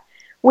 but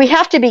we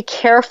have to be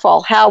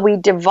careful how we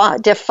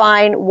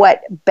define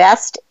what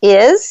best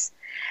is,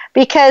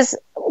 because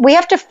we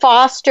have to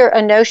foster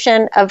a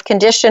notion of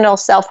conditional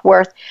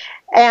self-worth,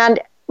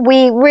 and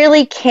we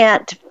really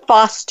can't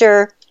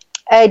foster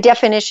a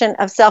definition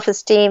of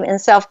self-esteem and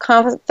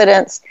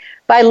self-confidence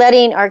by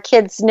letting our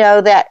kids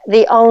know that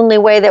the only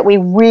way that we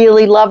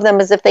really love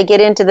them is if they get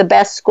into the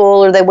best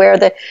school, or they wear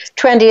the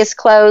trendiest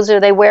clothes,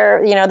 or they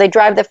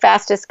drive the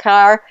fastest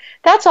car.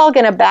 That's all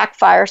going to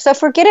backfire. So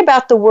forget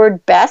about the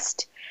word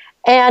best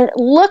and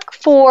look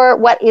for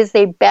what is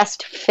the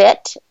best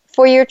fit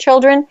for your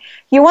children.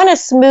 You want to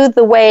smooth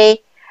the way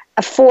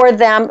for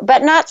them,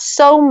 but not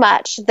so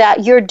much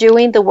that you're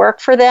doing the work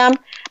for them,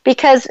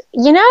 because,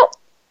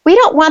 we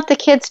don't want the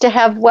kids to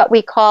have what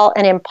we call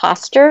an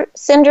imposter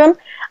syndrome.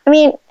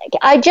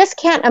 I just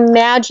can't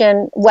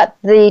imagine what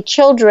the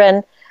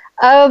children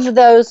of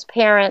those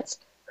parents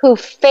who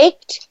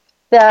faked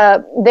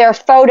their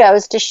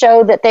photos to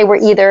show that they were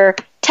either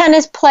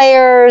tennis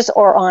players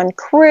or on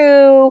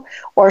crew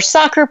or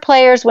soccer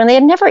players when they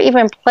had never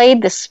even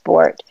played the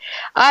sport.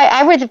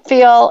 I would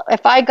feel,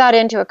 if I got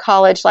into a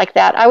college like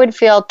that, I would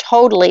feel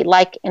totally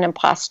like an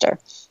imposter.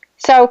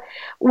 So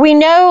we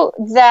know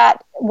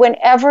that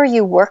whenever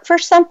you work for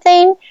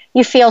something,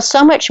 you feel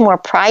so much more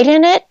pride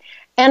in it.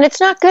 And it's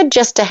not good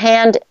just to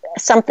hand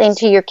something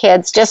to your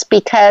kids just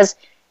because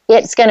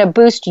it's going to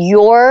boost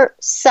your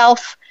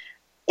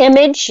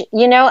self-image.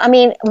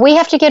 We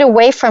have to get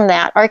away from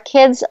that. Our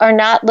kids are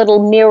not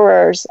little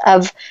mirrors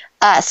of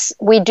us.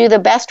 We do the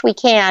best we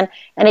can.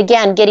 And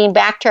again, getting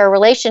back to our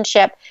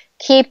relationship,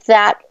 keep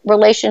that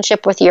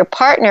relationship with your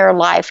partner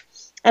alive.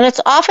 And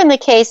it's often the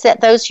case that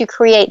those who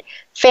create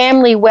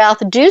family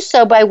wealth do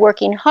so by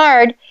working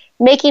hard,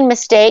 making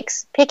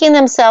mistakes, picking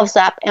themselves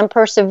up, and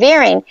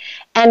persevering.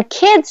 And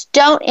kids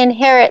don't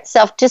inherit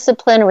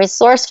self-discipline,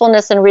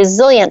 resourcefulness, and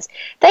resilience.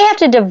 They have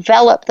to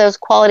develop those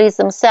qualities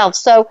themselves.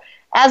 So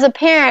as a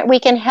parent, we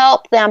can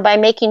help them by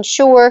making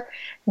sure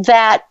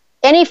that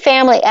any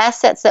family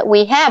assets that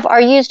we have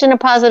are used in a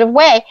positive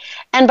way,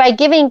 and by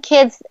giving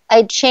kids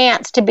a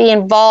chance to be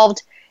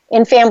involved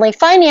in family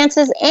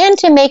finances and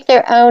to make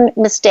their own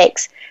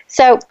mistakes.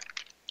 So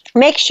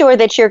make sure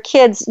that your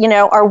kids,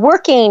 are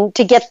working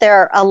to get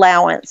their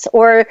allowance,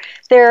 or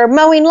they're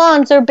mowing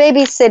lawns or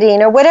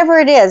babysitting or whatever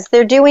it is.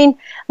 They're doing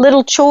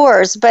little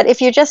chores. But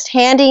if you're just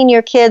handing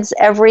your kids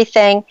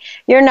everything,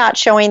 you're not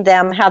showing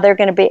them how they're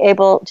going to be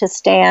able to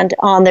stand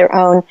on their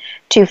own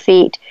 2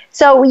 feet.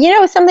 So,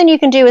 something you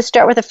can do is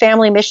start with a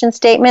family mission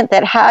statement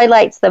that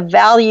highlights the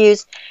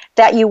values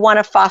that you want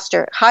to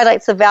foster,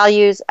 highlights the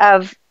values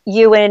of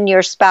you and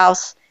your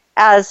spouse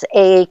as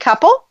a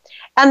couple,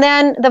 and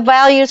then the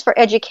values for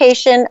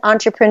education,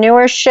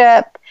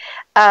 entrepreneurship,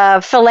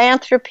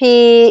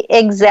 philanthropy,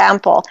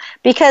 example,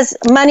 because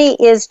money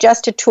is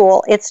just a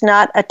tool. It's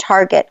not a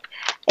target.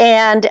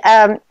 And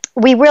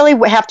we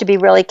really have to be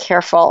really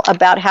careful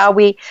about how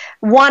we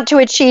want to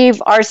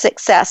achieve our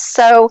success.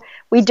 So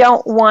we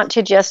don't want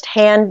to just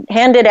hand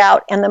it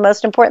out. And the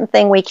most important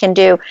thing we can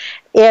do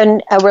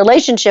in a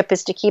relationship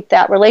is to keep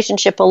that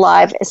relationship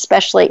alive,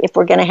 especially if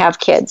we're going to have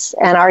kids.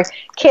 And our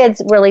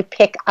kids really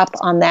pick up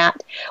on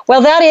that.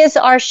 Well, that is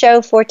our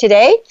show for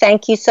today.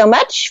 Thank you so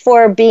much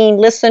for being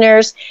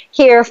listeners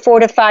here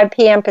 4 to 5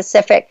 p.m.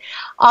 Pacific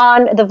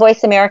on the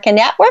Voice America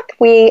Network.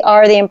 We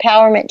are the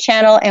Empowerment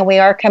Channel, and we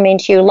are coming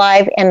to you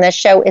live, and the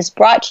show is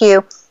brought to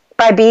you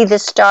by Be the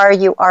Star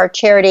You Are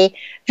charity.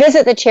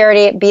 Visit the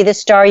charity at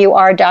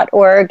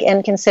BeTheStarYouAre.org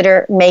and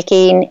consider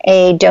making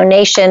a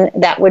donation.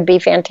 That would be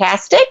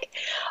fantastic.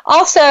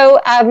 Also,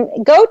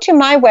 go to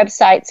my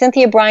website,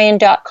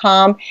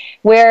 CynthiaBryan.com,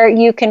 where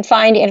you can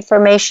find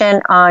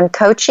information on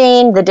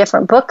coaching, the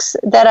different books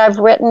that I've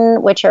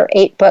written, which are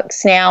 8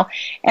 books now.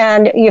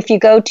 And if you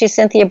go to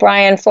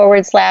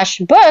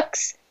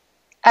CynthiaBryan/books,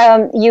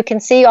 you can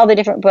see all the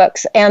different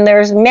books, and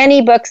there's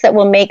many books that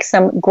will make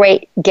some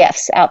great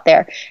gifts out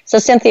there. So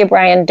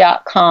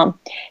CynthiaBryan.com.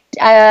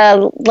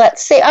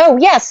 Let's see. Oh,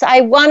 yes, I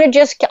want to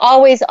just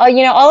always,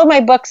 all of my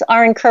books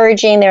are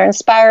encouraging. They're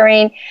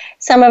inspiring.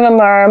 Some of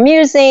them are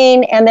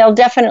amusing, and they'll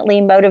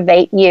definitely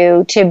motivate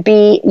you to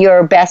be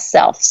your best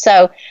self.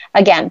 So,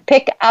 again,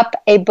 pick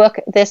up a book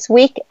this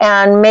week,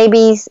 and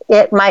maybe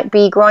it might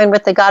be Growing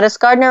with the Goddess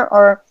Gardener,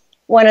 or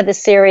one of the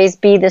series,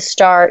 Be the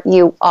Star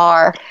You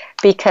Are,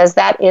 because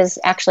that is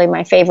actually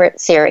my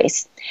favorite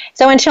series.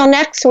 So until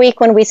next week,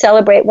 when we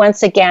celebrate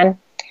once again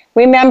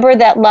Remember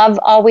that love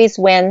always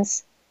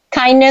wins,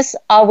 kindness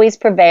always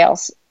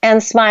prevails,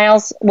 and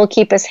smiles will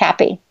keep us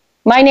happy.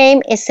 My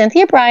name is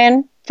Cynthia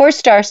Bryan for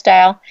Star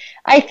Style.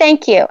 I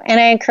thank you and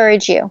I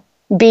encourage you.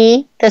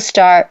 Be the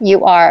star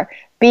you are.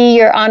 Be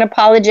your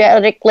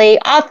unapologetically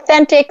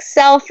authentic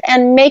self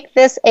and make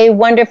this a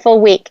wonderful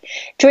week.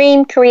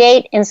 Dream,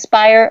 create,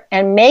 inspire,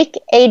 and make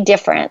a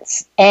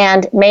difference.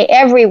 And may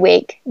every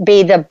week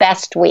be the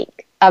best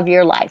week of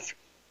your life.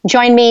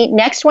 Join me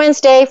next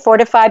Wednesday, 4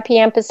 to 5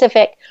 p.m.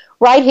 Pacific,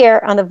 right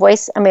here on the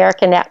Voice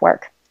America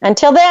Network.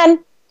 Until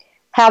then,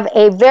 have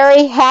a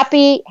very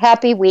happy,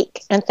 happy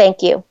week, and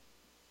thank you.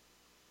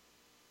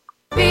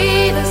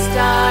 Be the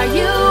star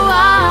you are.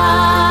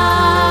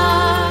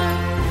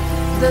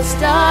 The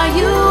star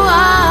you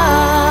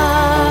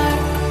are.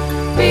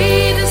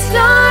 Be the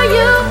star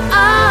you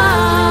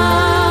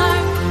are.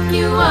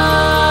 You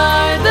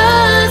are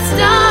the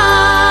star.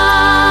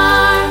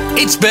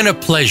 It's been a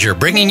pleasure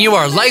bringing you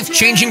our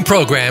life-changing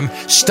program,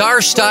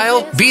 Star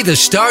Style, Be the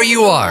Star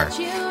You Are.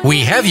 We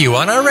have you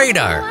on our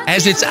radar,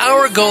 as it's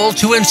our goal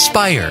to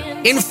inspire,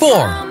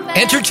 inform,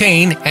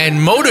 entertain,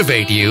 and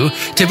motivate you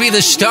to be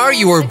the star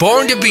you were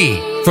born to be.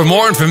 For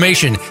more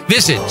information,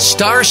 visit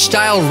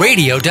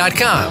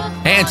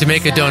starstyleradio.com. And to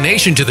make a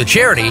donation to the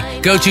charity,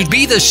 go to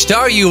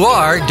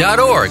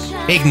BeTheStarYouAre.org.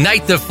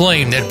 Ignite the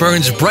flame that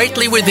burns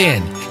brightly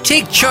within.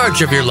 Take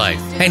charge of your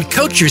life and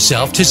coach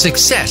yourself to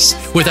success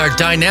with our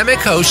dynamic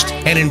host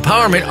and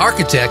empowerment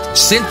architect,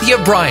 Cynthia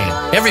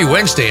Bryan, every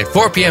Wednesday at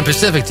 4 p.m.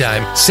 Pacific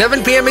Time,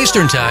 7 p.m.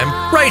 Eastern Time,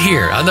 right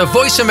here on the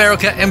Voice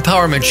America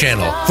Empowerment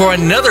Channel for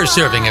another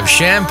serving of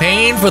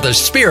champagne for the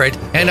spirit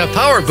and a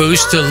power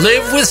boost to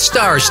live with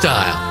Star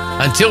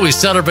Style. Until we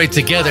celebrate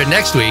together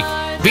next week,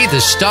 be the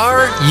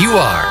star you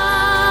are.